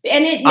feel.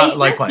 And it makes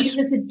sense because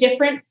it's a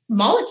different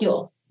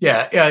molecule.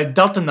 Yeah.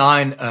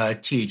 Delta-9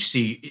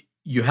 THC,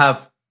 you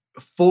have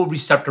full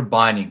receptor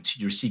binding to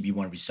your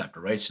CB1 receptor,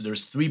 right? So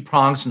there's 3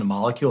 prongs in the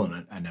molecule,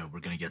 and I know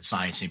we're going to get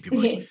sciencey and people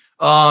are like,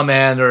 oh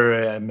man,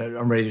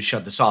 I'm ready to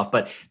shut this off.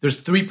 But there's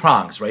 3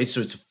 prongs, right? So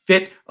it's a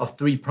fit of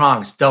 3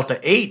 prongs.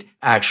 Delta-8,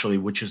 actually,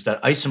 which is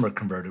that isomer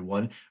converted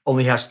one,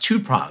 only has 2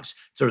 prongs.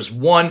 So there's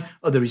one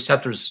of the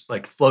receptors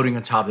like floating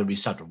on top of the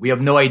receptor. We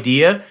have no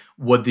idea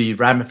what the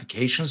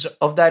ramifications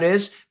of that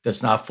is.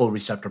 That's not full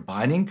receptor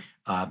binding.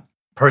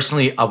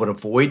 Personally, I would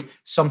avoid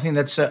something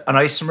that's an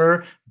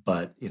isomer,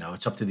 but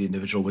it's up to the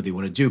individual what they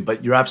want to do.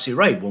 But you're absolutely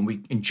right. When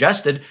we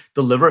ingested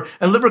the liver,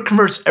 and liver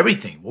converts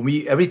everything.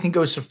 When everything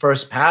goes to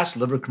first pass,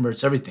 liver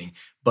converts everything.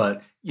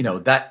 But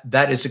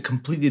that is a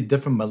completely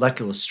different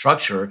molecular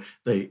structure,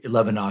 the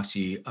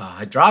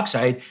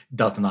 11-oxyhydroxide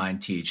delta-9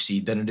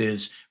 THC, than it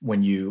is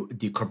when you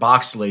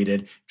decarboxylate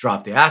it,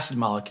 drop the acid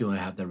molecule, and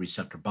have that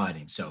receptor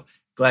binding. So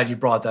glad you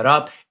brought that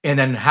up. And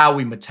then how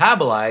we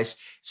metabolize,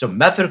 so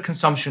method of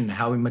consumption,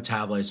 how we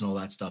metabolize, and all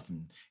that stuff,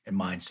 and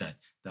mindset.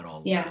 That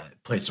all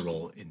plays a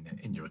role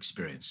in your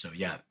experience. So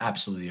yeah,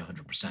 absolutely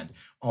 100%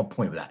 on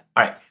point with that.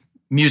 All right,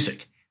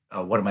 music.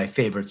 One of my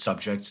favorite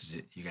subjects, as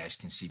you guys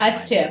can see.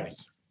 Us too.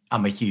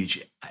 I'm a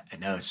huge, I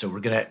know. So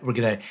we're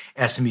gonna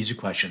ask some music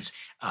questions.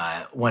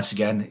 Once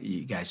again,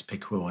 you guys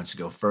pick who wants to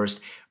go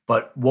first.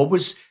 But what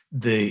was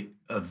the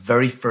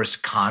very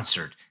first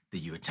concert that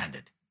you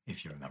attended,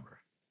 if you remember?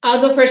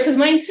 I'll go first because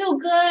mine's so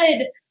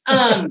good.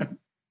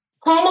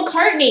 Paul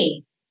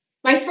McCartney,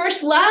 my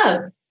first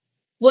love.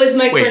 Was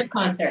my first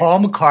concert. Paul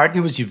McCartney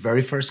was your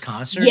very first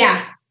concert?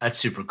 Yeah. That's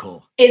super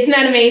cool. Isn't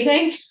that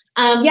amazing? It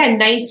was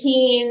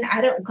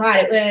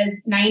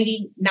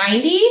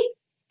 90.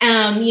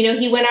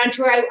 He went on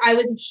tour. I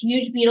was a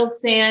huge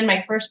Beatles fan. My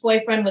first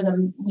boyfriend was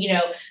the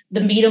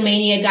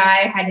Beatlemania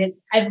guy, had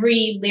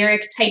every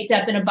lyric typed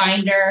up in a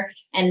binder.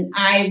 And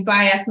I,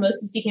 by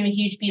osmosis, became a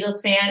huge Beatles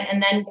fan.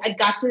 And then I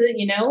got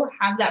to,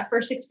 have that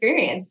first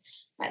experience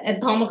at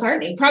Paul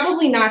McCartney.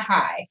 Probably not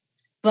high.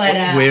 But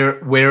where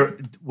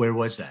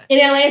was that? In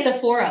LA at the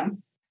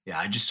Forum. Yeah,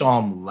 I just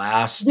saw him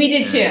last. We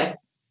did too.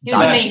 He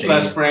was amazing.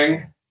 Last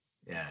spring.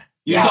 Yeah.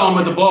 You saw him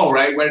at the Bowl,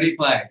 right? Where did he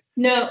play?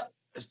 No.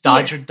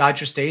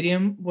 Dodger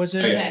Stadium, was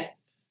it? Okay.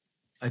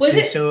 I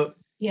think so.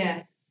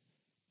 Yeah.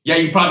 Yeah,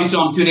 you probably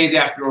saw him 2 days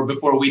after or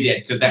before we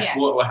did. So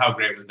how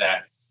great was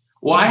that?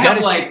 Well,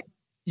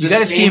 you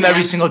got to see him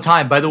every single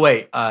time. By the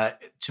way,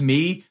 to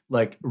me,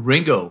 like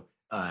Ringo,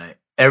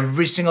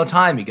 every single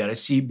time you got to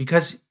see,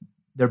 because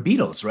they're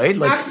Beatles, right?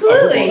 Like,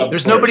 absolutely.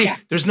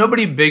 There's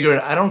nobody bigger.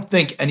 I don't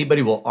think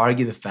anybody will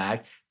argue the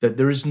fact that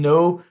there is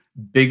no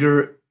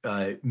bigger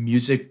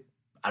music,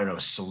 I don't know,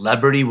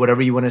 celebrity,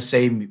 whatever you want to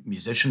say,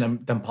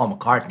 musician than Paul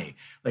McCartney.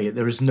 Like,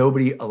 there is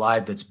nobody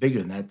alive that's bigger,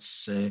 and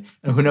that's and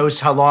who knows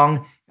how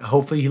long.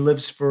 Hopefully, he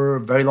lives for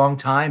a very long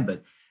time.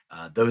 But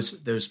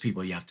those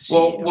people you have to see.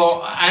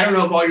 Well, I don't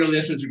know if all your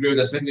listeners agree with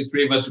us. I think the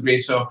 3 of us agree.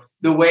 So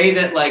the way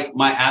that, like,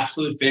 my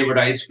absolute favorite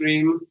ice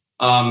cream,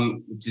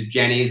 which is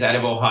Jenny's out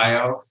of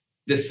Ohio.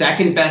 The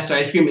second best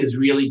ice cream is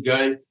really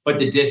good, but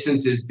the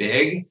distance is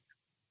big.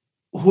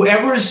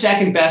 Whoever is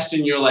second best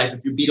in your life,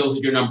 if your Beatles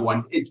are your number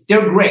 1,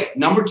 they're great.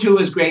 Number 2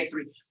 is great,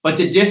 3. But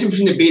the distance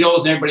between the Beatles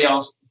and everybody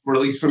else, at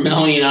least for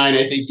Melanie and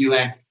I think you,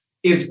 Len,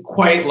 is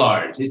quite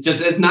large.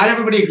 It's not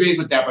everybody agrees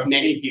with that, but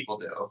many people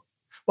do.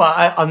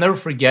 Well, I'll never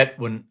forget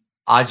when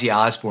Ozzy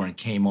Osbourne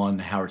came on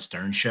the Howard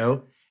Stern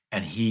show,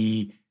 and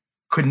he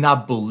could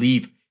not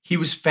believe he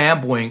was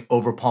fanboying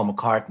over Paul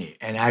McCartney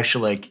and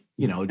actually,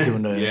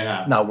 doing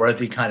a not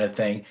worthy kind of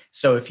thing.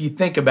 So if you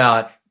think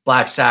about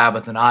Black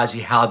Sabbath and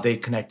Ozzy, how they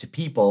connect to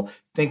people,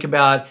 think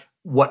about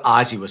what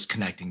Ozzy was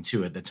connecting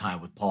to at the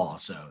time with Paul.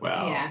 So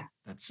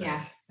that's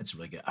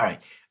really good. All right.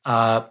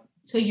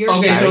 So you're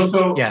okay.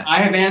 So I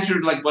have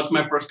answered like what's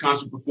my first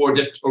concert before,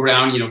 just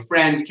around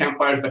friends,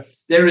 campfires. But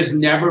there has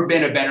never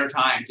been a better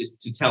time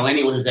to tell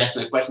anyone who's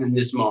asking that question in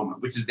this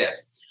moment, which is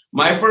this.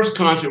 My first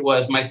concert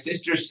was my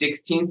sister's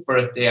 16th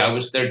birthday. I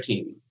was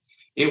 13.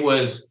 It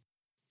was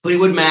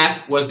Fleetwood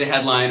Mac was the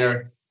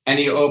headliner, and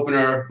the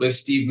opener was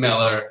Steve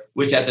Miller,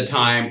 which at the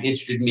time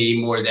interested me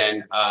more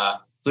than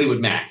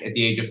Fleetwood Mac at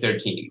the age of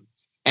 13.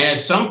 And at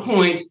some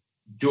point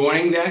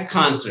during that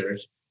concert,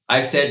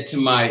 I said to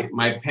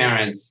my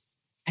parents,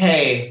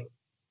 hey,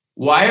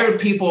 why are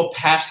people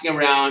passing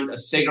around a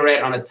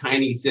cigarette on a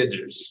tiny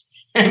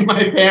scissors? And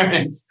my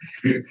parents,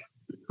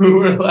 who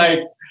were like,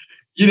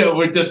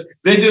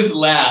 they just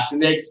laughed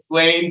and they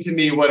explained to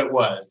me what it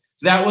was.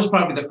 So that was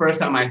probably the first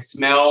time I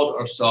smelled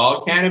or saw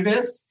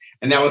cannabis.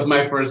 And that was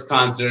my first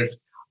concert.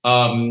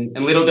 And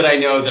little did I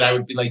know that I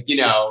would be like,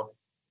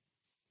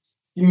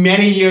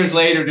 many years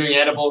later doing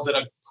edibles at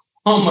a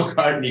Paul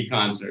McCartney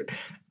concert.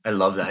 I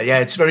love that. Yeah,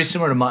 it's very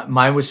similar to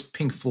mine was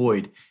Pink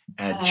Floyd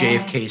at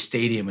JFK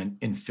Stadium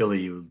in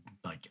Philly.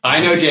 Like, I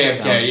know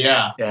JFK,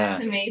 yeah.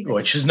 That's amazing.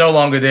 Which is no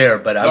longer there,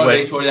 but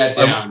they tore that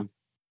down.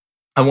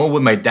 I went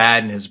with my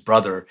dad and his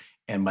brother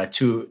and my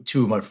two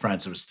of my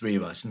friends. There was three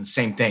of us, and the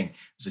same thing. It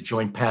was a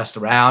joint passed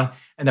around,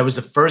 and that was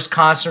the first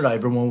concert I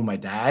ever went with my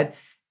dad,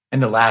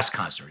 and the last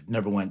concert.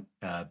 Never went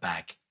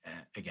back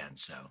again.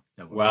 So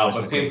wow,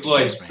 but Pink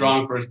Floyd,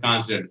 strong first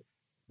concert.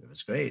 It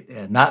was great.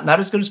 Yeah, not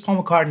as good as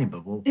Paul McCartney,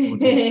 but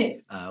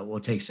we'll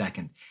take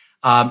second.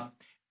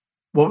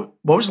 What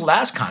was the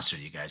last concert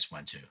you guys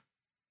went to?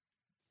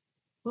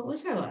 What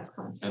was our last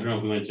concert? I don't know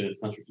if we went to a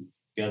concert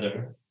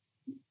together.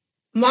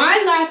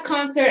 My last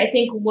concert, I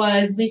think,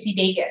 was Lucy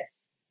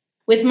Dacus.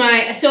 With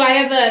I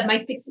have my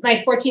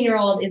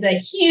 14-year-old is a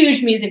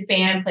huge music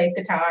fan, plays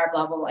guitar,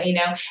 blah, blah, blah,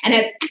 and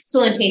has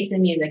excellent taste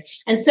in music.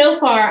 And so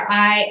far,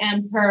 I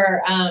am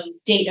her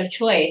date of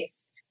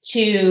choice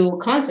to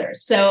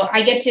concerts. So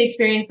I get to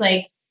experience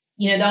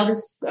all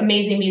this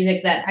amazing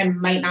music that I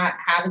might not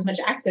have as much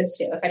access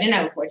to if I didn't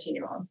have a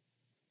 14-year-old.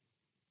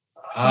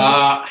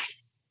 I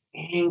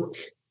think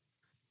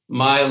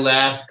my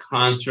last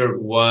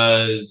concert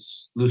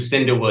was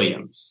Lucinda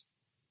Williams.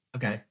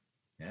 Okay.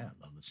 Yeah,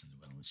 I love Lucinda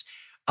Williams.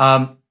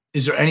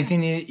 Is there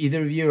anything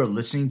either of you are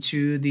listening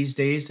to these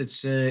days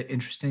that's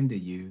interesting that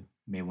you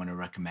may want to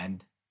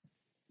recommend?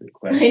 Good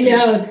question. I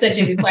know, it's such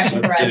a good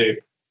question for us.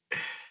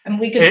 And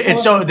we could.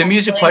 It's so the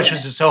music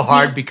questions is so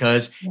hard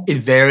because it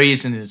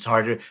varies and it's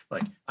harder.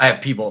 Like I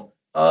have people.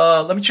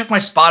 Let me check my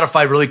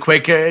Spotify really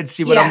quick and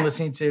see what I'm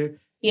listening to.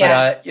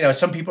 Yeah. But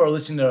some people are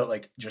listening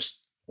to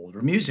just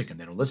older music and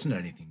they don't listen to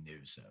anything new.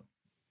 So.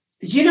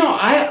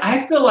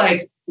 I feel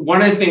like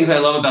one of the things I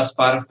love about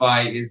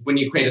Spotify is when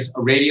you create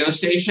a radio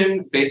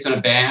station based on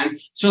a band.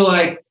 So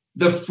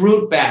the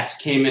Fruit Bats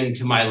came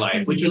into my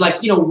life, which are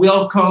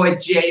Wilco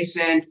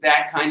adjacent,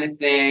 that kind of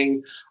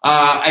thing.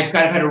 I've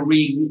kind of had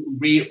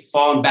to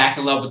fallen back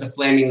in love with the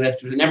Flaming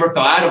Lips, which I never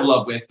fell out of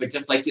love with, but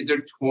just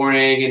they're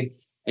touring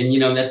and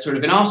that sort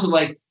of, and also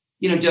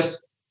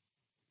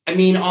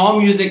all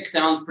music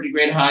sounds pretty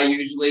great high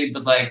usually,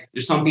 but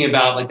there's something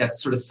about that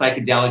sort of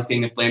psychedelic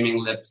thing the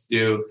Flaming Lips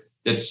do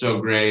that's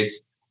so great.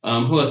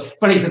 Who else?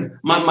 Funny because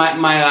my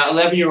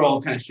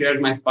 11-year-old kind of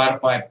shares my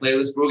Spotify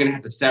playlist. We're gonna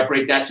have to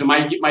separate that. So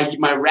my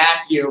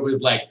rap year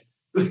was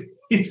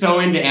he's so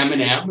into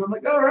Eminem. I'm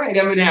like, all right,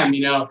 Eminem.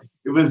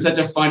 It was such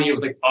a funny. It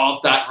was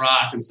alt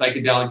rock and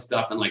psychedelic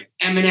stuff and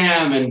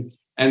Eminem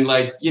and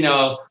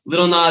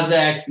Lil Nas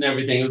X and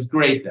everything. It was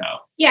great though.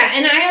 Yeah,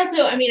 and I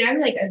also, I'm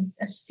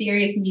a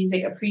serious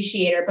music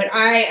appreciator, but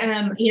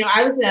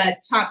I was a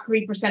top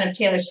 3% of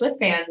Taylor Swift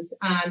fans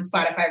on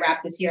Spotify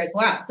Rap this year as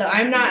well. So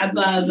I'm not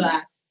above,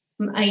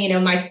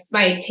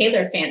 my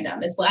Taylor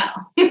fandom as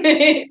well.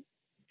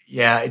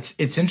 Yeah, it's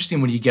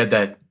interesting when you get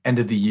that end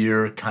of the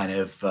year kind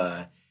of.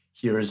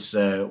 Here's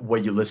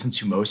what you listen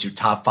to most, your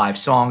top 5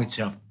 songs,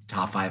 your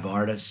top 5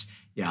 artists.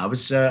 Yeah, I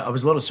was a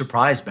little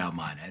surprised about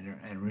mine. I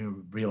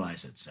didn't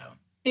realize it. So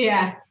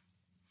yeah.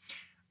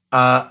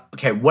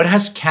 Okay, what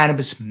has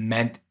cannabis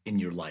meant in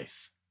your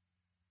life?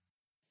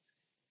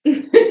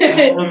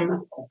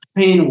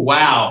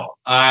 Wow.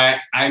 I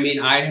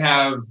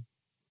have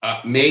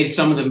made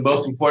some of the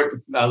most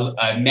important,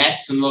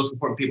 met some of the most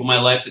important people in my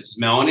life, such as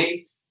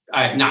Melanie.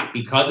 Not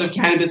because of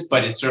cannabis,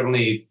 but it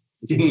certainly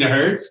didn't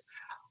hurt.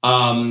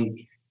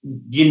 In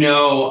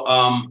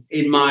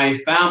my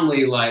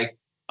family, I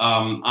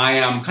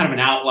am kind of an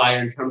outlier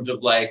in terms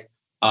of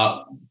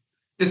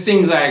the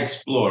things I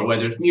explore,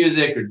 whether it's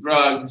music or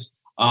drugs.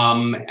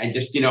 And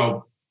just,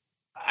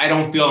 I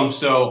don't feel I'm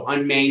so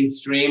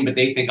unmainstream, but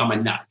they think I'm a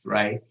nut,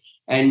 right?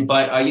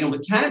 But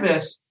with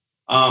cannabis,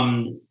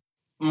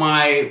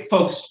 my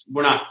folks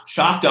were not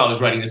shocked I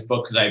was writing this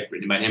book because I've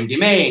written about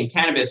MDMA and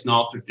cannabis and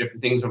all sorts of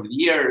different things over the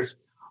years.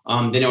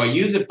 They know I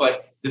use it,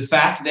 but the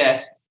fact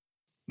that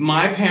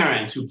my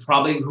parents, who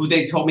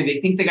they told me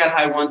they think they got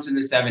high once in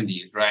the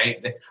 70s,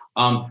 right?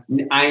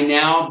 I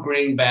now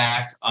bring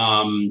back,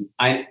 I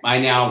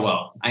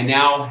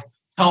now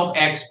help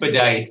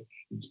expedite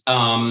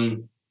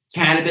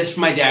cannabis for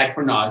my dad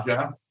for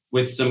nausea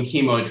with some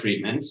chemo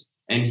treatment.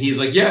 And he's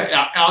like,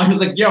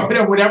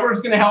 whatever is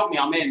going to help me,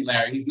 I'm in,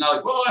 Larry. He's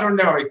not well, I don't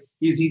know.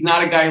 He's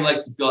not a guy who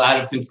likes to feel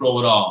out of control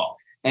at all.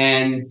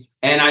 And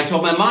I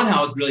told my mom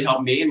how it's really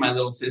helped me and my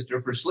little sister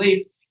for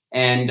sleep.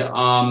 And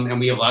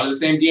we have a lot of the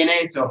same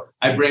DNA. So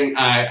I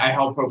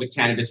help her with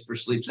cannabis for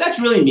sleep. So that's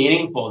really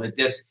meaningful and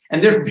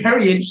they're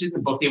very interested in the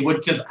book. They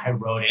would, because I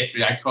wrote it,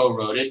 I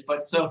co-wrote it.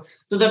 But so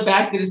the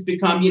fact that it's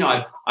become,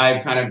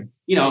 I've kind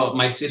of,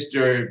 my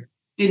sister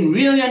didn't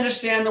really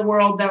understand the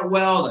world that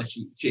well.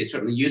 She had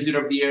certainly used it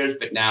over the years,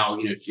 but now,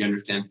 she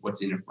understands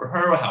what's in it for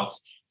her, how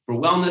for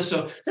wellness.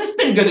 So that's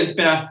been good. It's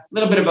been a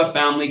little bit of a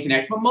family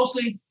connection, but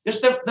mostly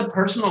just the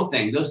personal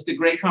thing, the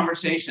great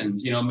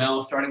conversations,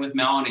 starting with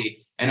Melanie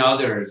and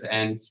others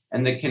and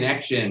the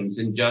connections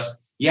and just,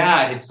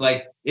 it's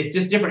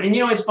just different. And,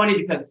 it's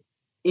funny because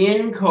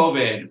in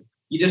COVID,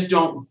 you just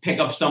don't pick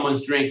up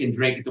someone's drink and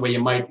drink it the way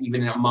you might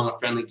even among a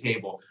friendly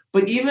table.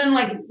 But even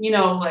like,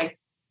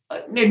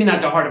 maybe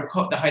not the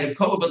height of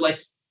COVID, but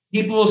like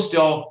people will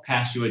still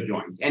pass you a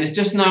joint, and it's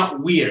just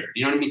not weird.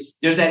 You know what I mean?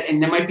 There's that,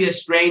 and there might be a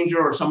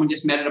stranger or someone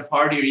just met at a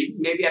party or even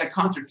maybe at a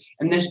concert,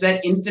 and there's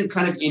that instant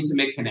kind of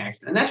intimate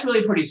connection, and that's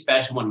really pretty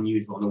special and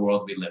unusual in the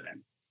world we live in.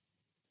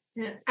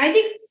 Yeah, I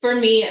think for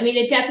me, I mean,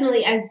 it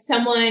definitely, as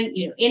someone,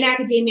 in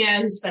academia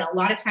who spent a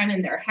lot of time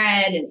in their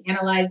head and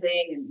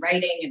analyzing and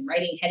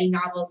writing heady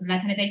novels and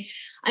that kind of thing.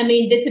 I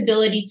mean, this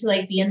ability to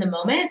like be in the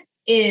moment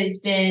has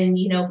been,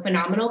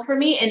 phenomenal for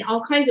me in all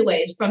kinds of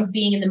ways, from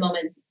being in the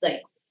moment,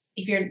 like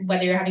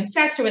whether you're having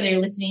sex or whether you're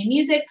listening to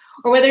music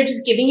or whether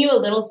just giving you a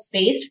little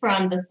space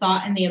from the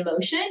thought and the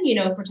emotion,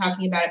 if we're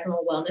talking about it from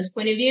a wellness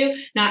point of view,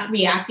 not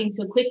reacting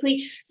so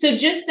quickly. So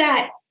just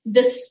that,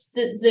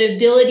 the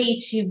ability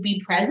to be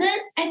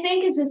present, I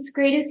think, is its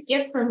greatest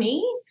gift for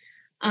me.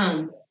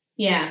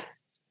 Yeah.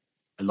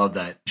 I love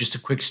that. Just a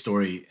quick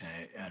story.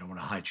 I don't want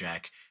to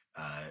hijack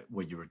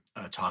what you were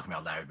talking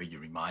about, Larry, but you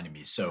reminded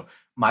me. So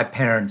my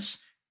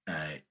parents,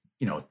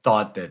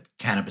 thought that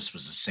cannabis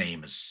was the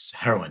same as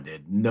heroin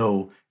did.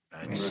 No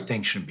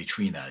distinction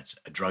between that. It's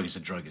a drug is a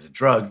drug is a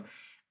drug.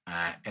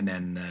 And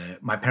then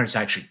my parents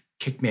actually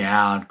kicked me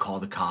out,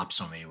 called the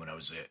cops on me when I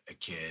was a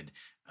kid.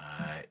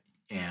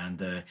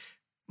 And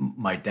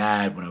my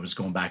dad, when I was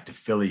going back to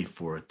Philly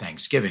for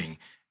Thanksgiving,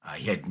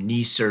 he had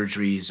knee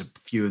surgeries, a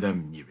few of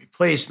them, knee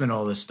replacement,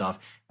 all this stuff.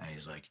 And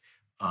he's like,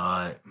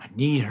 my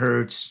knee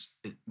hurts.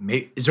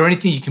 Is there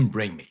anything you can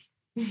bring me?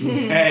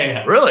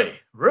 Hey. Really?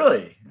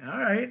 All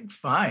right,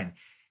 fine.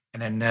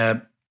 And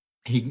then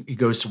he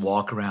goes to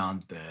walk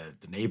around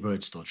the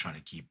neighborhood, still trying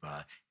to keep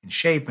in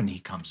shape. And he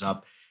comes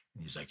up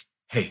and he's like,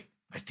 hey,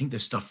 I think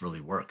this stuff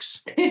really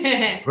works.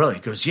 Really?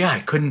 He goes, yeah, I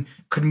couldn't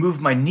move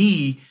my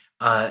knee.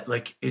 I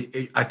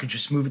could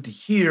just move it to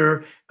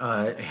here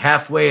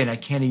halfway, and I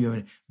can't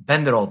even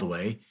bend it all the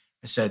way.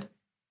 I said,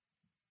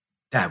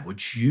 Dad,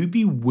 would you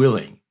be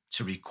willing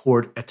to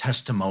record a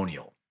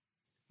testimonial?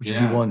 Would you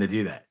be willing to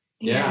do that?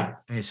 Yeah.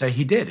 And he said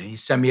he did. And he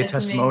sent me a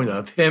testimonial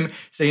of him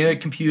sitting at a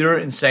computer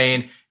and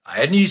saying, I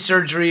had knee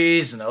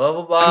surgeries and blah,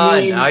 blah, blah.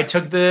 And now I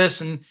took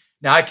this and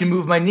now I can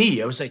move my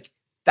knee. I was like,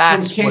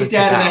 that's what it's kicked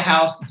out about. of the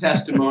house to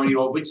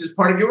testimonial, which is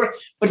part of your work.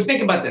 But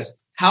think about this.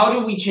 How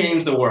do we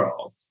change the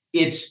world?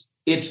 I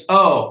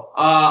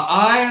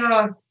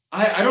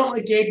don't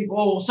like gay people.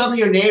 Oh, well, suddenly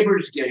your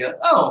neighbors get you. Like,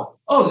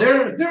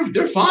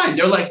 they're fine.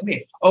 They're like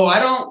me.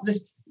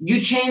 You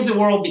change the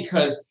world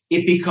because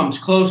it becomes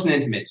close and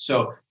intimate.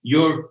 So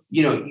you're,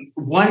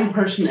 one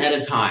person at a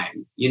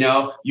time. You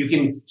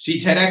can see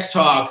TEDx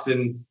talks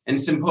and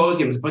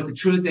symposiums, but the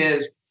truth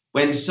is,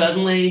 when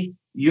suddenly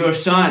your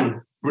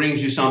son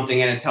brings you something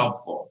and it's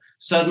helpful,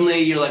 suddenly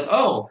you're like,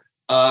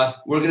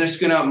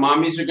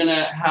 mommies are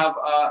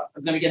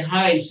gonna get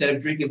high instead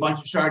of drinking a bunch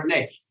of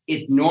Chardonnay.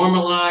 It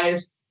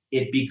normalized.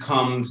 It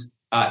becomes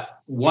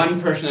one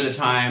person at a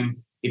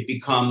time. It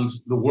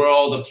becomes the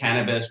world of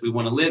cannabis we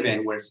want to live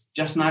in, where it's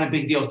just not a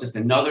big deal. It's just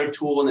another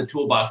tool in the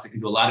toolbox that can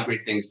do a lot of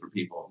great things for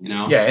people.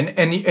 Yeah,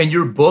 and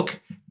your book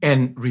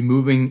and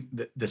removing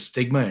the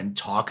stigma and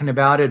talking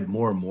about it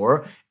more and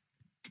more,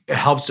 it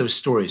helps those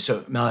stories.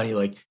 So Melanie,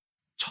 like,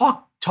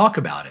 talk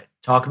about it.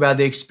 Talk about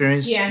the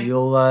experience.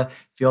 Yeah.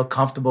 Feel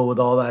comfortable with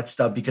all that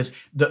stuff, because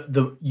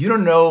the you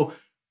don't know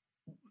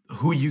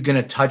who you're going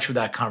to touch with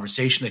that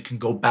conversation that can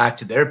go back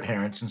to their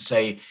parents and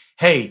say,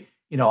 hey,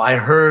 I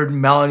heard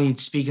Melanie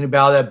speaking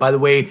about that. By the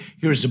way,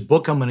 here's a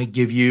book I'm going to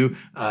give you,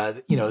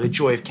 The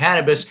Joy of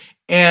Cannabis,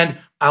 and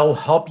I'll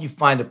help you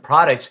find the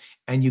products,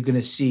 and you're going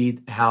to see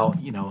how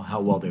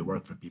well they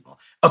work for people.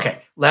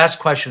 Okay, last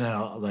question, and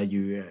I'll let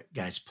you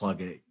guys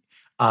plug it.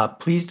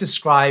 Please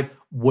describe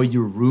what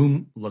your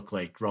room looked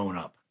like growing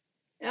up.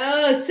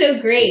 Oh, it's so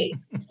great.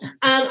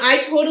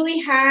 I totally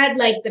had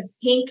like the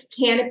pink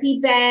canopy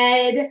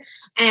bed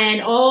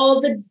and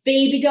all the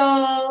baby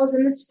dolls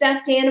and the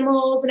stuffed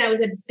animals. And I was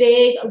a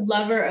big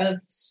lover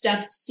of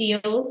stuffed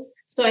seals.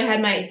 So I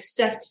had my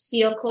stuffed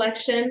seal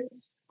collection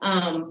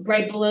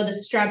right below the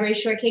strawberry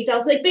shortcake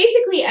dolls. Like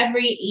basically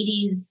every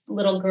 80s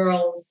little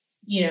girl's,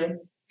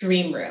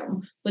 dream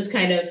room was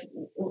kind of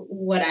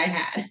what I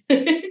had.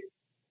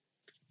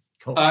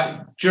 Cool.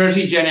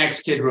 Jersey Gen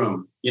X kid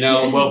room,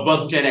 well,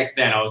 wasn't Gen X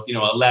then. I was,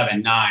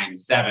 11, 9,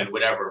 7,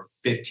 whatever,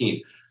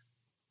 15.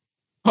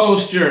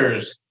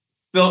 Posters,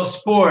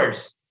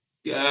 sports,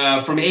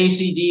 from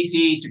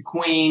AC/DC to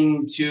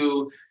Queen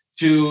to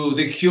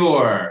The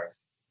Cure,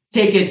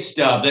 ticket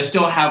stubs. I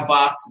still have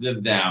boxes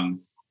of them.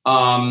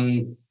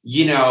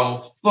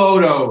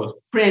 Photos,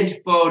 print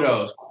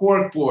photos,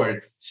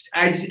 corkboard.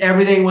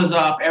 Everything was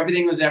up.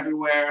 Everything was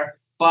everywhere.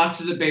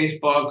 Boxes of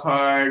baseball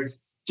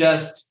cards,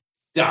 just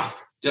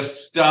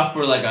stuff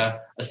for like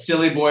a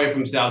silly boy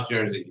from South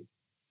Jersey.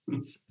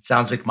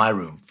 Sounds like my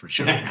room for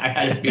sure. I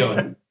had a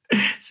feeling.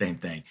 Same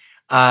thing.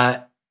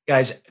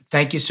 Guys,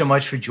 thank you so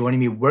much for joining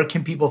me. Where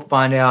can people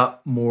find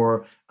out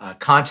more,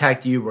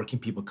 contact you? Where can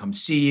people come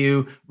see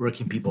you? Where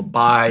can people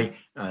buy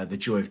The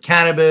Joy of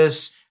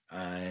Cannabis?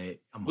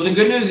 Well, the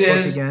good news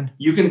is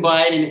you can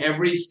buy it in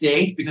every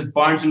state because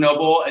Barnes &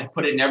 Noble has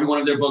put it in every one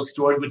of their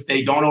bookstores, which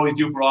they don't always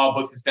do for all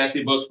books,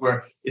 especially books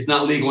where it's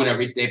not legal in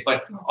every state.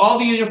 But all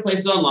the usual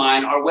places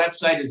online. Our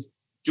website is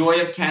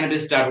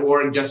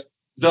joyofcannabis.org, just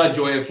the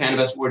Joy of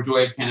Cannabis or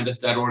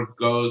joyofcannabis.org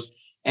goes.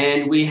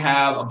 And we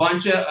have a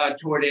bunch of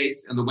tour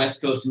dates on the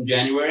West Coast in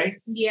January.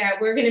 Yeah,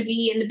 we're going to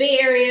be in the Bay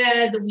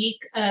Area the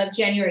week of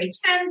January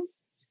 10th.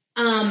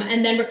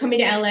 And then we're coming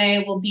to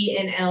LA. We'll be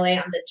in LA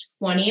on the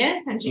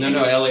 20th.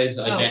 No, LA is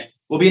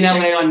we'll be in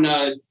LA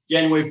on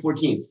January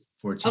 14th.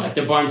 At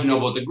the Barnes &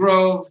 Noble at the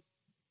Grove.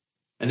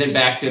 And then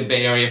back to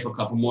Bay Area for a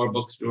couple more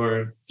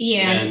bookstore.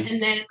 Yeah,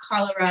 and then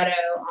Colorado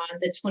on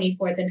the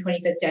 24th and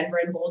 25th, Denver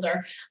and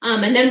Boulder.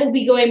 And then we'll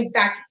be going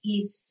back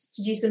east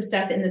to do some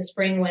stuff in the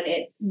spring when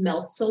it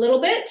melts a little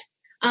bit.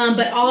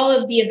 But all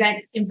of the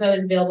event info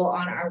is available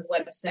on our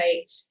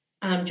website,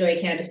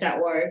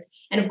 joyofcannabis.org.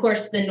 And of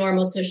course, the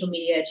normal social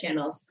media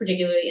channels,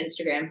 particularly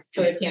Instagram,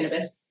 Joy of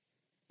Cannabis.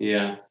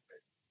 Yeah.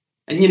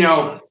 And,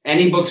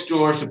 any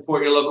bookstore,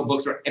 support your local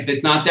bookstore. If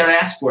it's not there,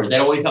 ask for it.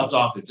 That always helps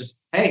authors. Just,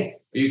 hey,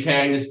 are you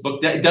carrying this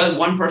book?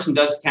 One person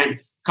does count. A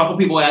couple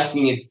people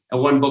asking it at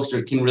one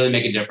bookstore can really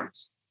make a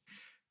difference.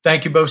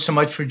 Thank you both so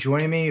much for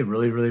joining me.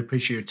 Really, really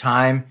appreciate your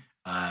time.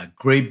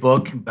 Great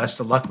book. Best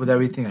of luck with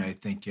everything. And I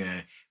think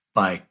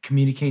by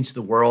communicating to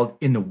the world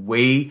in the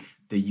way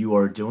that you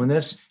are doing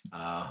this,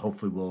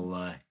 hopefully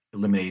we'll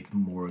eliminate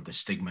more of the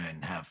stigma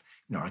and have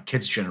our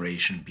kids'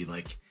 generation be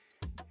like,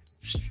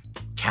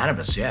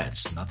 cannabis,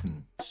 it's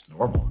nothing, it's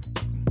normal.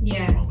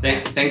 Yeah.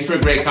 Thanks for a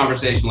great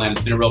conversation, Len.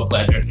 It's been a real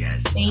pleasure.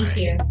 Yes. Thank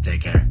you.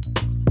 Take care.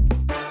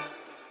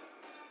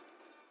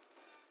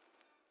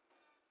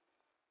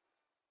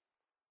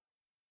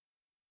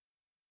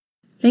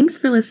 Thanks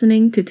for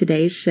listening to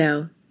today's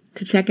show.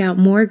 To check out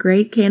more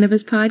great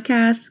cannabis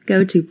podcasts,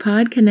 go to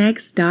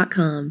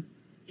podconnects.com.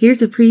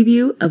 Here's a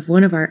preview of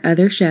one of our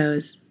other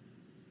shows.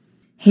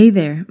 Hey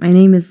there, my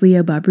name is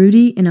Leah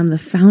Babrudi, and I'm the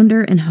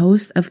founder and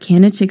host of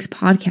Canachicks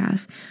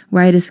Podcast,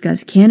 where I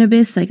discuss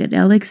cannabis,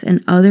 psychedelics,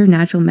 and other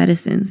natural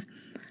medicines.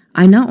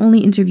 I not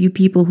only interview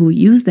people who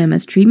use them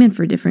as treatment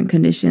for different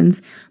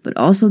conditions, but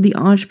also the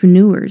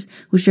entrepreneurs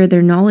who share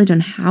their knowledge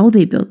on how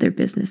they built their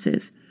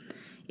businesses.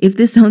 If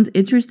this sounds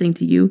interesting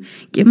to you,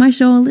 give my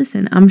show a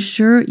listen. I'm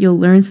sure you'll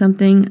learn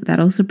something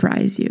that'll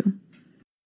surprise you.